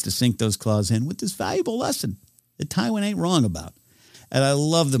immediately starts to sink those claws in with this valuable lesson that Tywin ain't wrong about. And I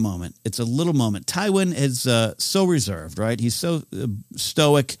love the moment. It's a little moment. Tywin is so reserved, right? He's so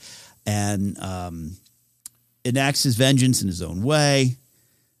stoic and enacts his vengeance in his own way.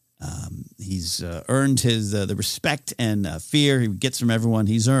 He's earned his the respect and fear he gets from everyone.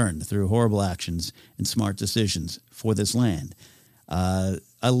 He's earned through horrible actions and smart decisions for this land.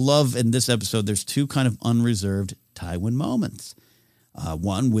 I love in this episode, there's two kind of unreserved Tywin moments.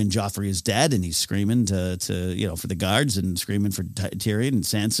 One, when Joffrey is dead and he's screaming to for the guards and screaming for Tyrion and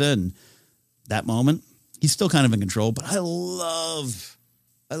Sansa. And that moment, he's still kind of in control. But I love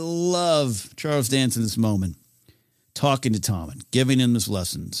Charles Dance in this moment, talking to Tommen, giving him his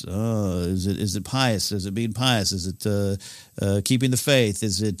lessons. Is it pious? Is it being pious? Is it keeping the faith?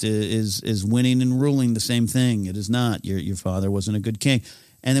 Is it is winning and ruling the same thing? It is not. Your father wasn't a good king.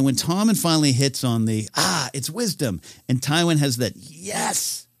 And then when Tommen finally hits on it's wisdom, and Tywin has that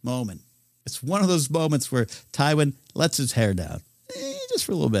yes moment. It's one of those moments where Tywin lets his hair down, just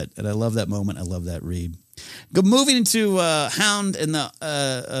for a little bit. And I love that moment. I love that read. Moving into Hound and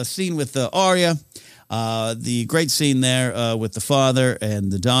the scene with Arya. The great scene there with the father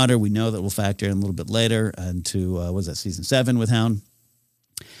and the daughter. We know that we'll factor in a little bit later into, season 7 with Hound.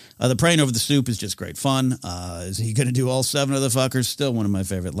 The praying over the soup is just great fun. Is he going to do all 7 of the fuckers? Still one of my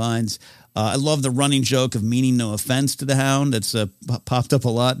favorite lines. I love the running joke of meaning no offense to the Hound. It's popped up a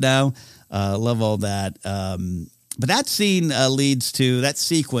lot now. Love all that. But that scene that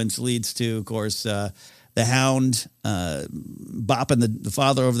sequence leads to, of course, the Hound bopping the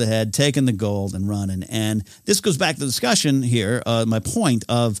father over the head, taking the gold and running. And this goes back to the discussion here, my point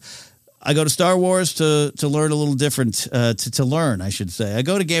of I go to Star Wars to learn a little different, to learn, I should say. I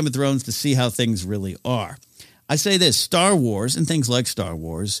go to Game of Thrones to see how things really are. I say this, Star Wars and things like Star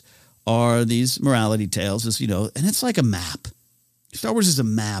Wars are these morality tales, and it's like a map. Star Wars is a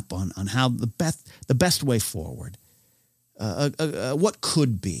map on how the best way forward, what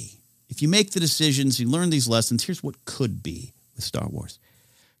could be. If you make the decisions, you learn these lessons, here's what could be with Star Wars.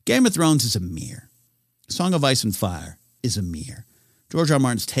 Game of Thrones is a mirror. Song of Ice and Fire is a mirror. George R. R.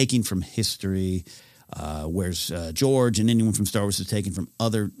 Martin's taking from history, whereas George and anyone from Star Wars is taking from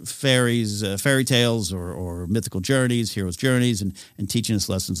other fairy tales or mythical journeys, heroes' journeys, and teaching us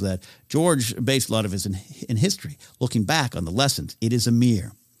lessons that George based a lot of his in history. Looking back on the lessons, it is a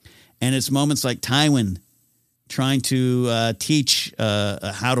mirror. And it's moments like Tywin trying to teach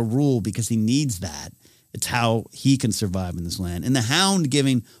how to rule because he needs that. It's how he can survive in this land. And the Hound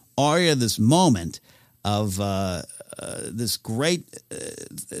giving Arya this moment of this great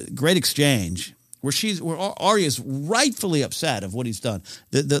exchange where Arya's rightfully upset of what he's done.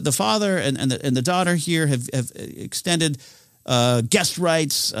 The father and the daughter here have extended guest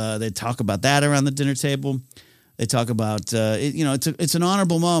rights. They talk about that around the dinner table. They talk about it's an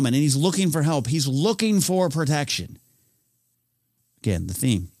honorable moment, and he's looking for help. He's looking for protection. Again, the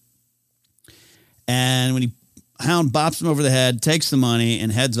theme. And when Hound bops him over the head, takes the money,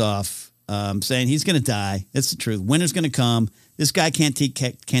 and heads off, saying he's going to die. It's the truth. Winter's going to come. This guy can't take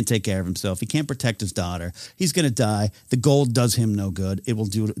care of himself. He can't protect his daughter. He's going to die. The gold does him no good. It will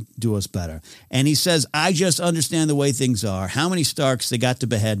do us better. And he says, I just understand the way things are. How many Starks they got to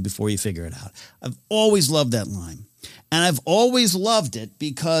behead before you figure it out? I've always loved that line. And I've always loved it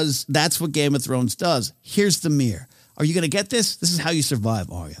because that's what Game of Thrones does. Here's the mirror. Are you going to get this? This is how you survive,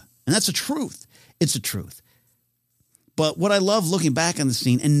 Arya. And that's a truth. It's a truth. But what I love looking back on the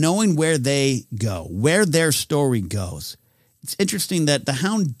scene and knowing where they go, where their story goes, it's interesting that the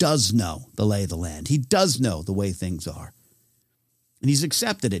Hound does know the lay of the land. He does know the way things are. And he's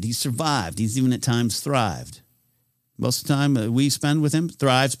accepted it. He's survived. He's even at times thrived. Most of the time we spend with him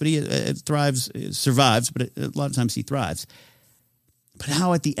thrives, but he survives, but a lot of times he thrives. But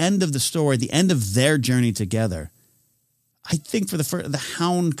how at the end of the story, the end of their journey together, I think for the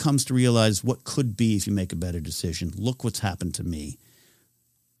Hound comes to realize what could be if you make a better decision. Look what's happened to me.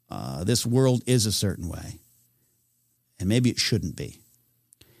 This world is a certain way, and maybe it shouldn't be.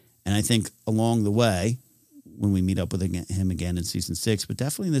 And I think along the way, when we meet up with him again in season 6, but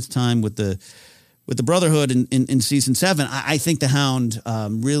definitely this time with the Brotherhood in season 7, I think the Hound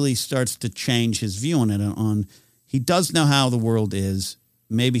really starts to change his view on it. He does know how the world is.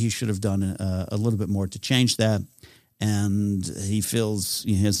 Maybe he should have done a little bit more to change that. And he feels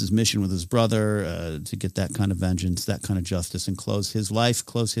he has his mission with his brother to get that kind of vengeance, that kind of justice, and close his life,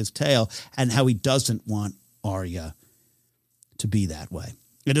 close his tale, and how he doesn't want Arya to be that way.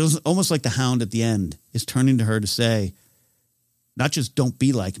 It was almost like the Hound at the end is turning to her to say, not just don't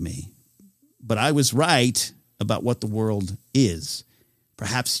be like me, but I was right about what the world is.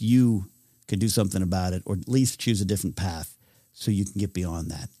 Perhaps you could do something about it, or at least choose a different path so you can get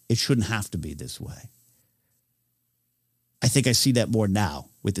beyond that. It shouldn't have to be this way. I think I see that more now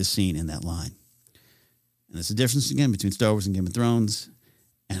with this scene in that line. And there's a difference, again, between Star Wars and Game of Thrones.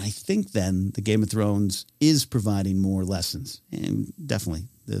 And I think then the Game of Thrones is providing more lessons. And definitely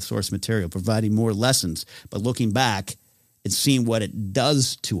the source material providing more lessons. But looking back and seeing what it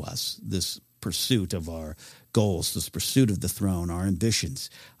does to us, this pursuit of our goals, this pursuit of the throne, our ambitions,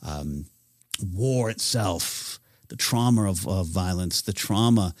 war itself, the trauma of violence, the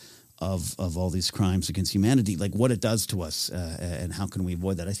trauma of all these crimes against humanity, like what it does to us and how can we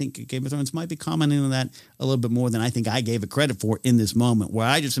avoid that. I think Game of Thrones might be commenting on that a little bit more than I think I gave it credit for in this moment, where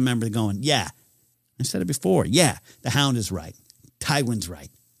I just remember going, yeah, I said it before, yeah, the Hound is right. Tywin's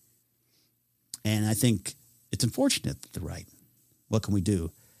right. And I think it's unfortunate that they're right. What can we do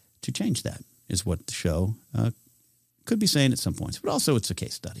to change that is what the show could be saying at some points. But also it's a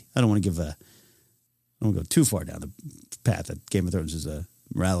case study. I don't want to go too far down the path that Game of Thrones is a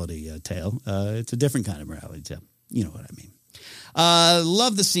morality tale. It's a different kind of morality tale. You know what I mean.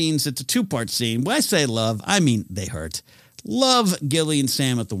 Love the scenes. It's a 2-part scene. When I say love, I mean they hurt. Love Gilly and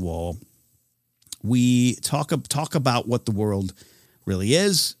Sam at the wall. We talk about what the world really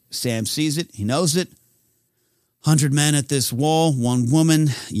is. Sam sees it. He knows it. 100 men at this wall, 1 woman.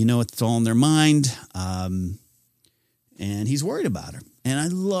 You know it's all in their mind. And he's worried about her. And I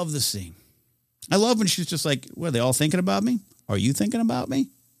love the scene. I love when she's just like, what, are they all thinking about me? Are you thinking about me?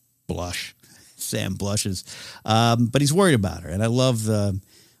 Blush. Sam blushes. But he's worried about her. And I love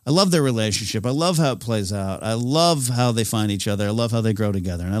their relationship. I love how it plays out. I love how they find each other. I love how they grow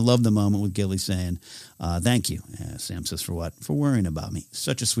together. And I love the moment with Gilly saying, thank you. Sam says, for what? For worrying about me.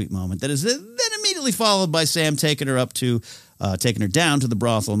 Such a sweet moment. That is then immediately followed by Sam taking her down to the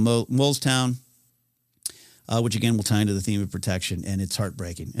brothel in Molestown. Which again will tie into the theme of protection, and it's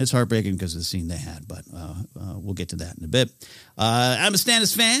heartbreaking. It's heartbreaking because of the scene they had, but we'll get to that in a bit. I'm a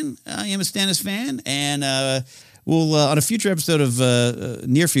Stannis fan. I am a Stannis fan, and we'll on a future episode of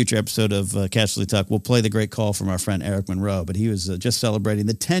near future episode of Casually Talk, we'll play the great call from our friend Eric Monroe. But he was just celebrating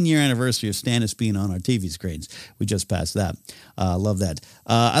the 10-year anniversary of Stannis being on our TV screens. We just passed that. Love that.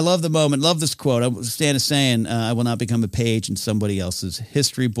 I love the moment. Love this quote. Stannis saying, "I will not become a page in somebody else's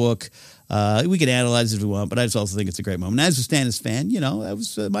history book." We can analyze it if we want, but I just also think it's a great moment. As a Stannis fan, that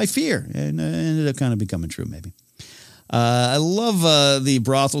was my fear, and ended up kind of becoming true, maybe. I love the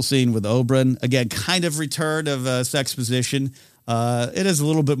brothel scene with Oberyn. Again, kind of return of sexposition. It has a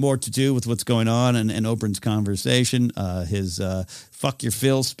little bit more to do with what's going on in Oberyn's conversation, his fuck your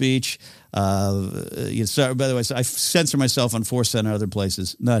Phil speech. By the way, so I censor myself on Force and other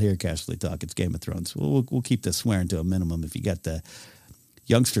places. Not here, Casually Talk. It's Game of Thrones. We'll keep the swearing to a minimum if you got the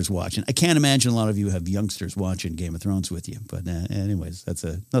youngsters watching. I can't imagine a lot of you have youngsters watching Game of Thrones with you. But anyways, that's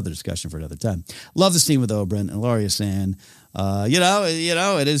another discussion for another time. Love the scene with Oberyn and Ellaria Sand.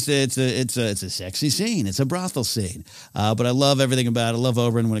 It's a sexy scene. It's a brothel scene. But I love everything about it. I love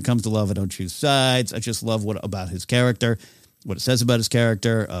Oberyn. When it comes to love, I don't choose sides. I just love about his character, what it says about his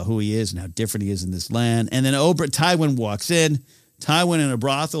character, who he is, and how different he is in this land. And then Tywin walks in. Tywin in a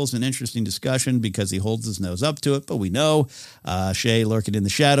brothel is an interesting discussion because he holds his nose up to it, but we know Shay lurking in the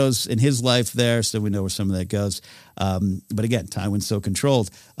shadows in his life there, so we know where some of that goes. But again, Tywin's so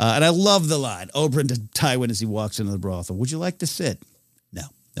controlled. And I love the line, Oberyn to Tywin as he walks into the brothel. Would you like to sit? No,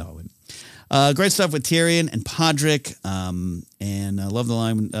 I wouldn't. Great stuff with Tyrion and Podrick. And I love the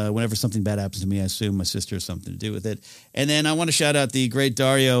line, whenever something bad happens to me, I assume my sister has something to do with it. And then I want to shout out the great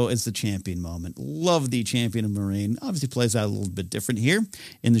Daario as the champion moment. Love the champion of Meereen. Obviously plays out a little bit different here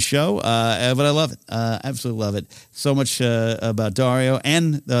in the show, but I love it. Absolutely love it. So much about Daario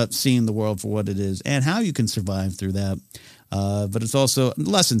and seeing the world for what it is and how you can survive through that. But it's also,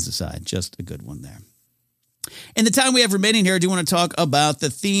 lessons aside, just a good one there. In the time we have remaining here, I do want to talk about the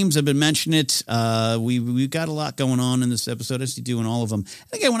themes. I've been mentioning it. We've got a lot going on in this episode, as you do in all of them.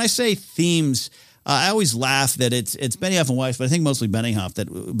 And again, when I say themes, I always laugh that it's Benioff and Weiss, but I think mostly Benioff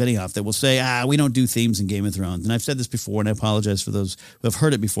that will say, we don't do themes in Game of Thrones. And I've said this before, and I apologize for those who have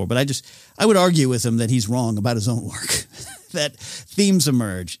heard it before, but I would argue with him that he's wrong about his own work, that themes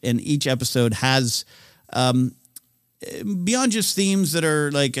emerge, and each episode has beyond just themes that are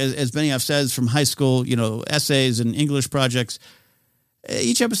like, as Benioff says, from high school, essays and English projects,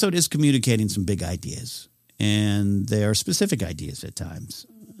 each episode is communicating some big ideas, and they are specific ideas at times.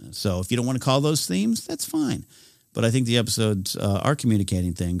 So if you don't want to call those themes, that's fine. But I think the episodes are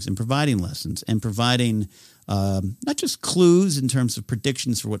communicating things and providing lessons and providing not just clues in terms of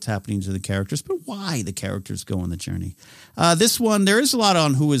predictions for what's happening to the characters, but why the characters go on the journey. This one, there is a lot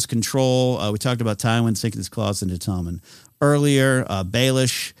on who is control. We talked about Tywin sinking his claws into Tommen earlier.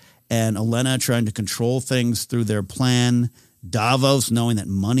 Baelish and Olenna trying to control things through their plan. Davos knowing that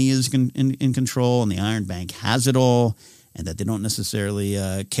money is in control and the Iron Bank has it all, and that they don't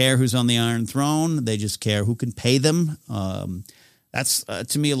necessarily care who's on the Iron Throne. They just care who can pay them. That's,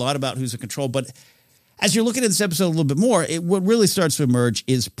 to me, a lot about who's in control. But as you're looking at this episode a little bit more, what really starts to emerge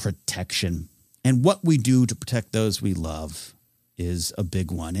is protection. And what we do to protect those we love is a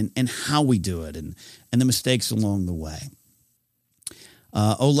big one. And how we do it and the mistakes along the way.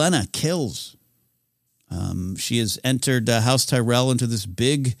 Olenna kills. She has entered House Tyrell into this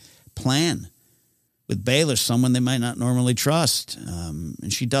big plan with Baelish, someone they might not normally trust.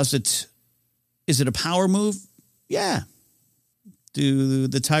 And she does it. Is it a power move? Yeah. Do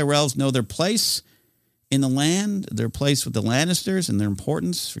the Tyrells know their place in the land, their place with the Lannisters, and their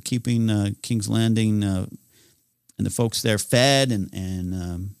importance for keeping King's Landing and the folks there fed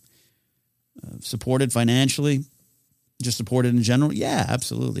and supported financially, just supported in general? Yeah,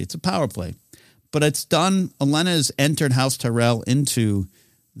 absolutely. It's a power play. But it's done. Olenna has entered House Tyrell into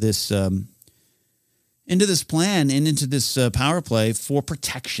this plan and into this power play for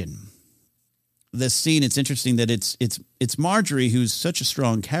protection. This scene, it's interesting that it's Marjorie, who's such a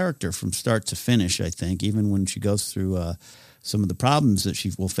strong character from start to finish, I think, even when she goes through some of the problems that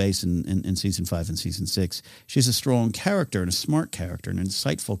she will face in Season 5 and Season 6. She's a strong character and a smart character and an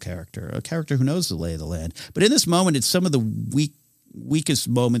insightful character, a character who knows the lay of the land. But in this moment, it's some of the weakest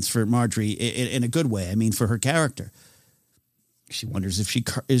moments for Marjorie in a good way. I mean, for her character. She wonders if she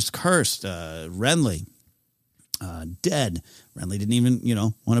is cursed. Renly. Dead. Renly didn't even,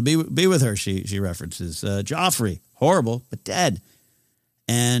 want to be with her. She references Joffrey, horrible, but dead.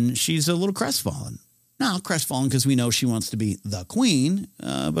 And she's a little crestfallen. Now, crestfallen because we know she wants to be the queen,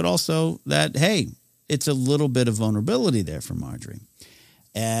 but also that, hey, it's a little bit of vulnerability there for Marjorie.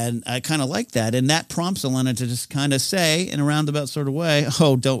 And I kind of like that. And that prompts Olenna to just kind of say in a roundabout sort of way,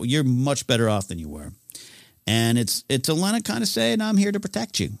 you're much better off than you were. And it's Olenna kind of saying, I'm here to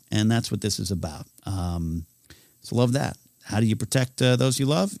protect you. And that's what this is about. So love that. How do you protect those you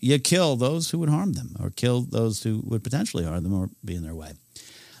love? You kill those who would harm them or kill those who would potentially harm them or be in their way.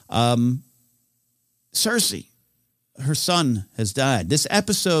 Cersei, her son has died. This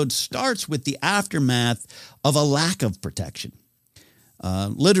episode starts with the aftermath of a lack of protection.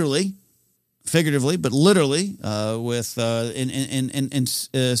 Literally, figuratively, but literally, with in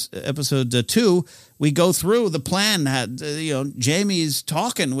episode 2, we go through the plan that Jaime's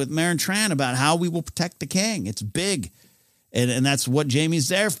talking with Meryn Trant about how we will protect the king. It's big, and that's what Jaime's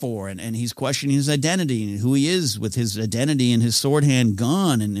there for. And he's questioning his identity and who he is with his identity and his sword hand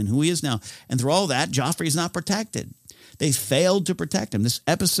gone, and who he is now. And through all that, Joffrey's not protected. They failed to protect him. This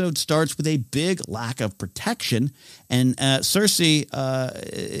episode starts with a big lack of protection. And Cersei,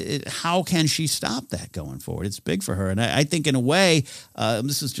 how can she stop that going forward? It's big for her. And I think in a way,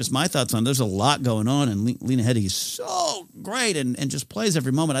 this is just my thoughts on it, there's a lot going on. And Lena Headey is so great and just plays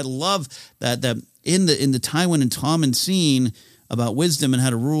every moment. I love that in the Tywin and Tommen scene about wisdom and how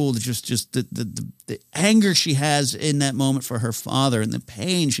to rule, just the anger she has in that moment for her father and the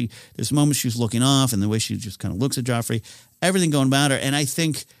pain. There's moments she's looking off and the way she just kind of looks at Joffrey, everything going about her. And I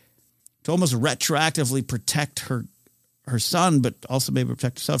think to almost retroactively protect her son, but also maybe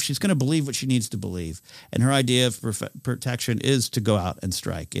protect herself, she's going to believe what she needs to believe. And her idea of protection is to go out and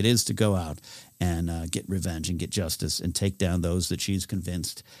strike. It is to go out and get revenge and get justice and take down those that she's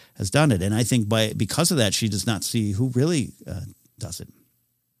convinced has done it. And I think because of that, she does not see who really does it,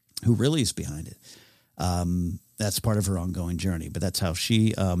 who really is behind it. That's part of her ongoing journey, but that's how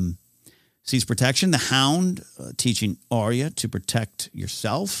she sees protection. The Hound teaching Arya to protect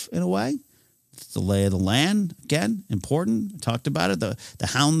yourself in a way. It's the lay of the land. Again, important. I talked about it. The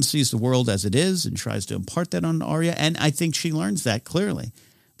Hound sees the world as it is and tries to impart that on Arya, and I think she learns that clearly.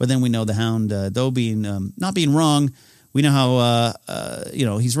 But then we know the Hound, though being not being wrong, we know how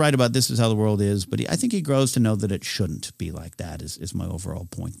he's right about this is how the world is. But I think he grows to know that it shouldn't be like that. Is my overall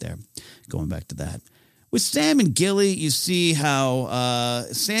point there. Going back to that. With Sam and Gilly, you see how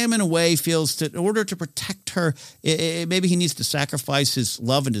Sam, in a way, feels in order to protect her, maybe he needs to sacrifice his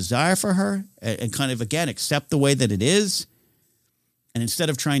love and desire for her and kind of, again, accept the way that it is. And instead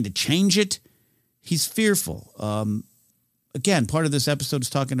of trying to change it, he's fearful. Again, part of this episode is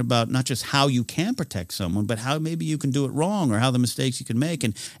talking about not just how you can protect someone, but how maybe you can do it wrong or how the mistakes you can make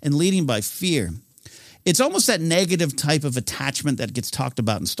and leading by fear. It's almost that negative type of attachment that gets talked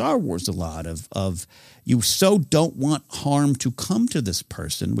about in Star Wars a lot of you so don't want harm to come to this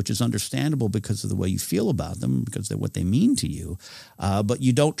person, which is understandable because of the way you feel about them, because of what they mean to you. But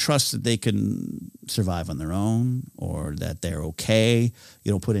you don't trust that they can survive on their own or that they're okay.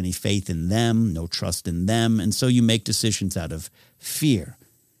 You don't put any faith in them, no trust in them. And so you make decisions out of fear.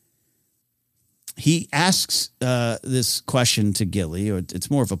 He asks this question to Gilly, or it's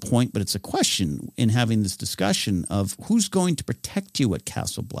more of a point, but it's a question in having this discussion of who's going to protect you at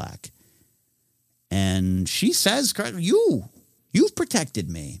Castle Black. And she says, you've protected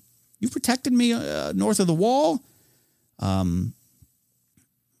me. You've protected me north of the wall. And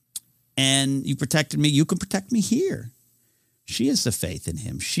you protected me. You can protect me here. She has the faith in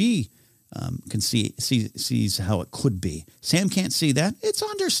him. She sees how it could be. Sam can't see that. It's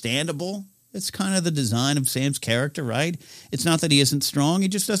understandable. It's kind of the design of Sam's character, right? It's not that he isn't strong. He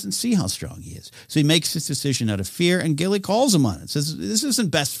just doesn't see how strong he is. So he makes this decision out of fear, and Gilly calls him on it. Says, this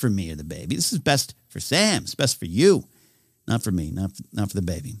isn't best for me or the baby. This is best for Sam. It's best for you, not for me, not for the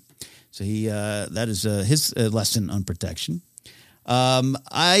baby. So that is his lesson on protection.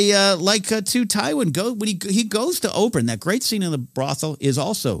 I like to Tywin when he goes to Oberyn. That great scene in the brothel is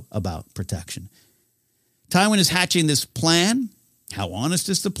also about protection. Tywin is hatching this plan. How honest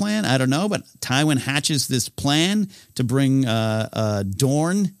is the plan? I don't know, but Tywin hatches this plan to bring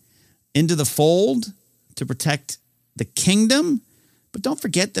Dorne into the fold to protect the kingdom. But don't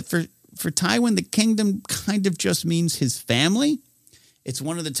forget that for Tywin, the kingdom kind of just means his family. It's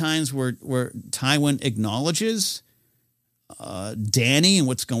one of the times where Tywin acknowledges Dany and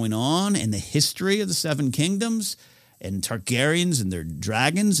what's going on and the history of the Seven Kingdoms and Targaryens and their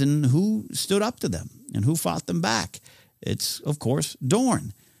dragons and who stood up to them and who fought them back. It's, of course,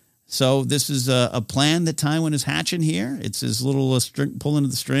 Dorne. So this is a plan that Tywin is hatching here. It's his little pulling of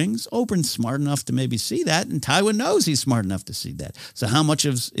the strings. Oberyn's smart enough to maybe see that, and Tywin knows he's smart enough to see that. So how much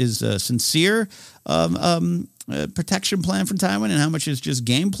is a sincere protection plan from Tywin and how much is just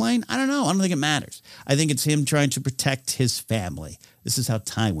game playing? I don't know. I don't think it matters. I think it's him trying to protect his family. This is how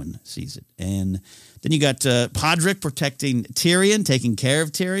Tywin sees it. And then you got Podrick protecting Tyrion, taking care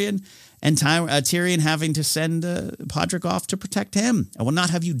of Tyrion. And Tyrion having to send Podrick off to protect him. I will not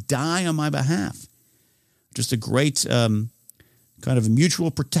have you die on my behalf. Just a great kind of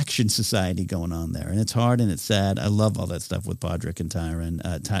mutual protection society going on there. And it's hard and it's sad. I love all that stuff with Podrick and Tyrion.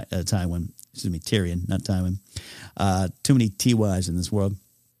 Tyrion, not Tywin. Too many TYs in this world.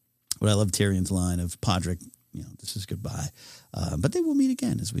 But I love Tyrion's line of Podrick, this is goodbye. But they will meet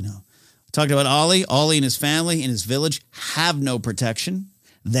again, as we know. Talked about Ollie. Ollie and his family and his village have no protection.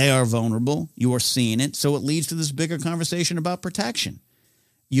 They are vulnerable. You are seeing it. So it leads to this bigger conversation about protection.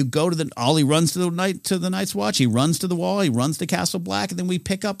 You go to Ollie runs to the Night's Watch. He runs to the wall. He runs to Castle Black, and then we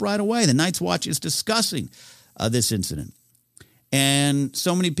pick up right away. The Night's Watch is discussing this incident. And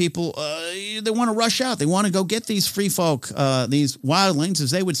so many people, they want to rush out. They want to go get these free folk, these wildlings,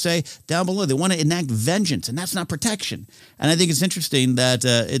 as they would say down below. They want to enact vengeance, and that's not protection. And I think it's interesting that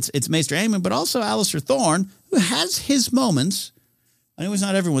it's Maester Aemon, but also Alistair Thorne, who has his moments. I know he's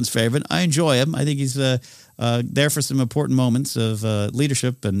not everyone's favorite. I enjoy him. I think he's there for some important moments of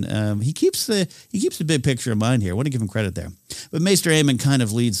leadership, and he keeps the big picture in mind here. I want to give him credit there. But Maester Aemon kind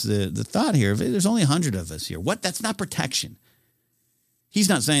of leads the thought here. There's only 100 of us here. What? That's not protection. He's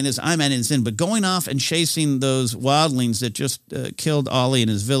not saying this, I'm at sin, but going off and chasing those wildlings that just killed Ollie in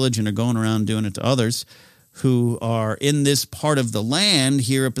his village and are going around doing it to others who are in this part of the land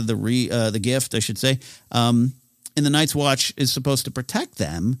here up at the gift, I should say, and the Night's Watch is supposed to protect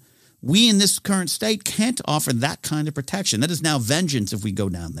them. We in this current state can't offer that kind of protection. That is now vengeance if we go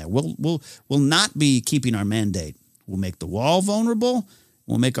down there. We'll not be keeping our mandate. We'll make the wall vulnerable.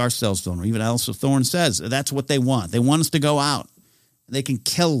 We'll make ourselves vulnerable. Even Alistair Thorne says that's what they want. They want us to go out. They can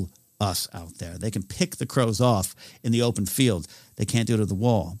kill us out there. They can pick the crows off in the open field. They can't do it at the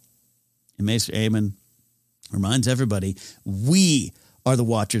wall. And Maester Aemon reminds everybody, we are the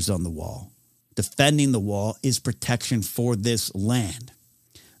watchers on the wall. Defending the wall is protection for this land.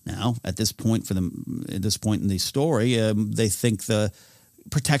 Now, at this point in the story, they think the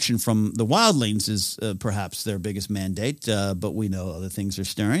protection from the wildlings is perhaps their biggest mandate, but we know other things are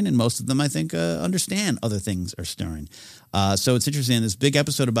stirring, and most of them, I think, understand other things are stirring. So it's interesting, this big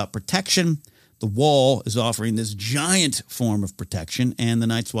episode about protection, the wall is offering this giant form of protection, and the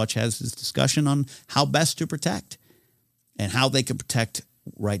Night's Watch has this discussion on how best to protect and how they can protect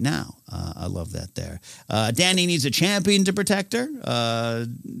right now. I love that there. Dany needs a champion to protect her,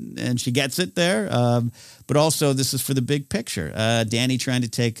 and she gets it there. But also, this is for the big picture. Dany trying to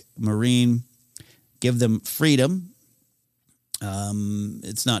take Meereen, give them freedom.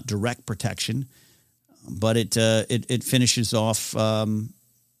 It's not direct protection, but it finishes off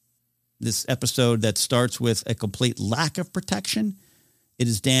this episode that starts with a complete lack of protection. It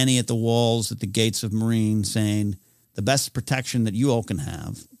is Dany at the walls, at the gates of Meereen, saying, the best protection that you all can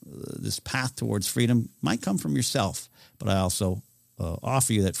have, this path towards freedom, might come from yourself, but I also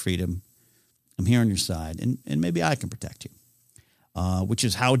offer you that freedom. I'm here on your side, and maybe I can protect you, which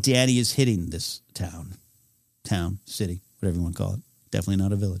is how Dany is hitting this town, city, whatever you want to call it. Definitely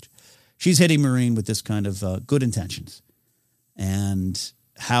not a village. She's hitting Meereen with this kind of good intentions, and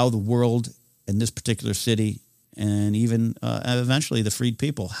how the world in this particular city and even eventually the freed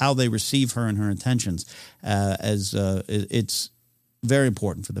people, how they receive her and her intentions, it's very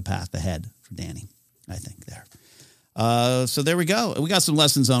important for the path ahead for Dany, I think, there. So there we go. We got some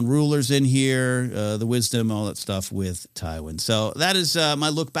lessons on rulers in here, the wisdom, all that stuff with Tywin. So that is my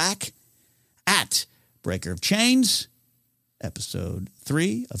look back at Breaker of Chains, episode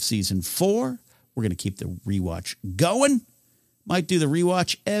 3 of season 4. We're going to keep the rewatch going. Might do the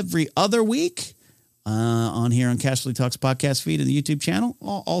rewatch every other week. On here on Casterly Talks podcast feed and the YouTube channel.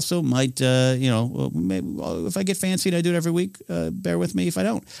 Also might, maybe if I get fancy and I do it every week, bear with me if I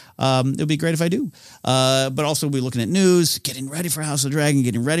don't. It'll be great if I do. But also we'll be looking at news, getting ready for House of Dragon,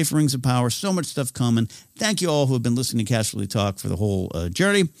 getting ready for Rings of Power. So much stuff coming. Thank you all who have been listening to Casterly Talk for the whole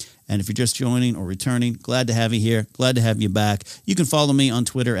journey. And if you're just joining or returning, glad to have you here. Glad to have you back. You can follow me on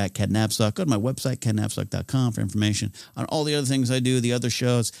Twitter at KedNapzok. Go to my website, KedNapzok.com, for information on all the other things I do, the other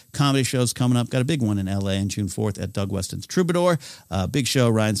shows, comedy shows coming up. Got a big one in L.A. on June 4th at Doug Weston's Troubadour. Big show,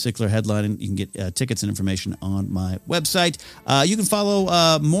 Ryan Sickler headlining. You can get tickets and information on my website. You can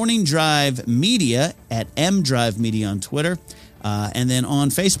follow Morning Drive Media at M-Drive Media on Twitter. And then on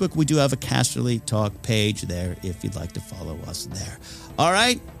Facebook, we do have a Casterly Talk page there if you'd like to follow us there. All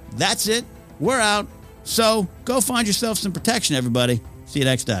right. That's it. We're out. So go find yourself some protection, everybody. See you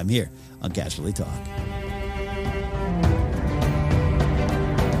next time here on Casterly Talk.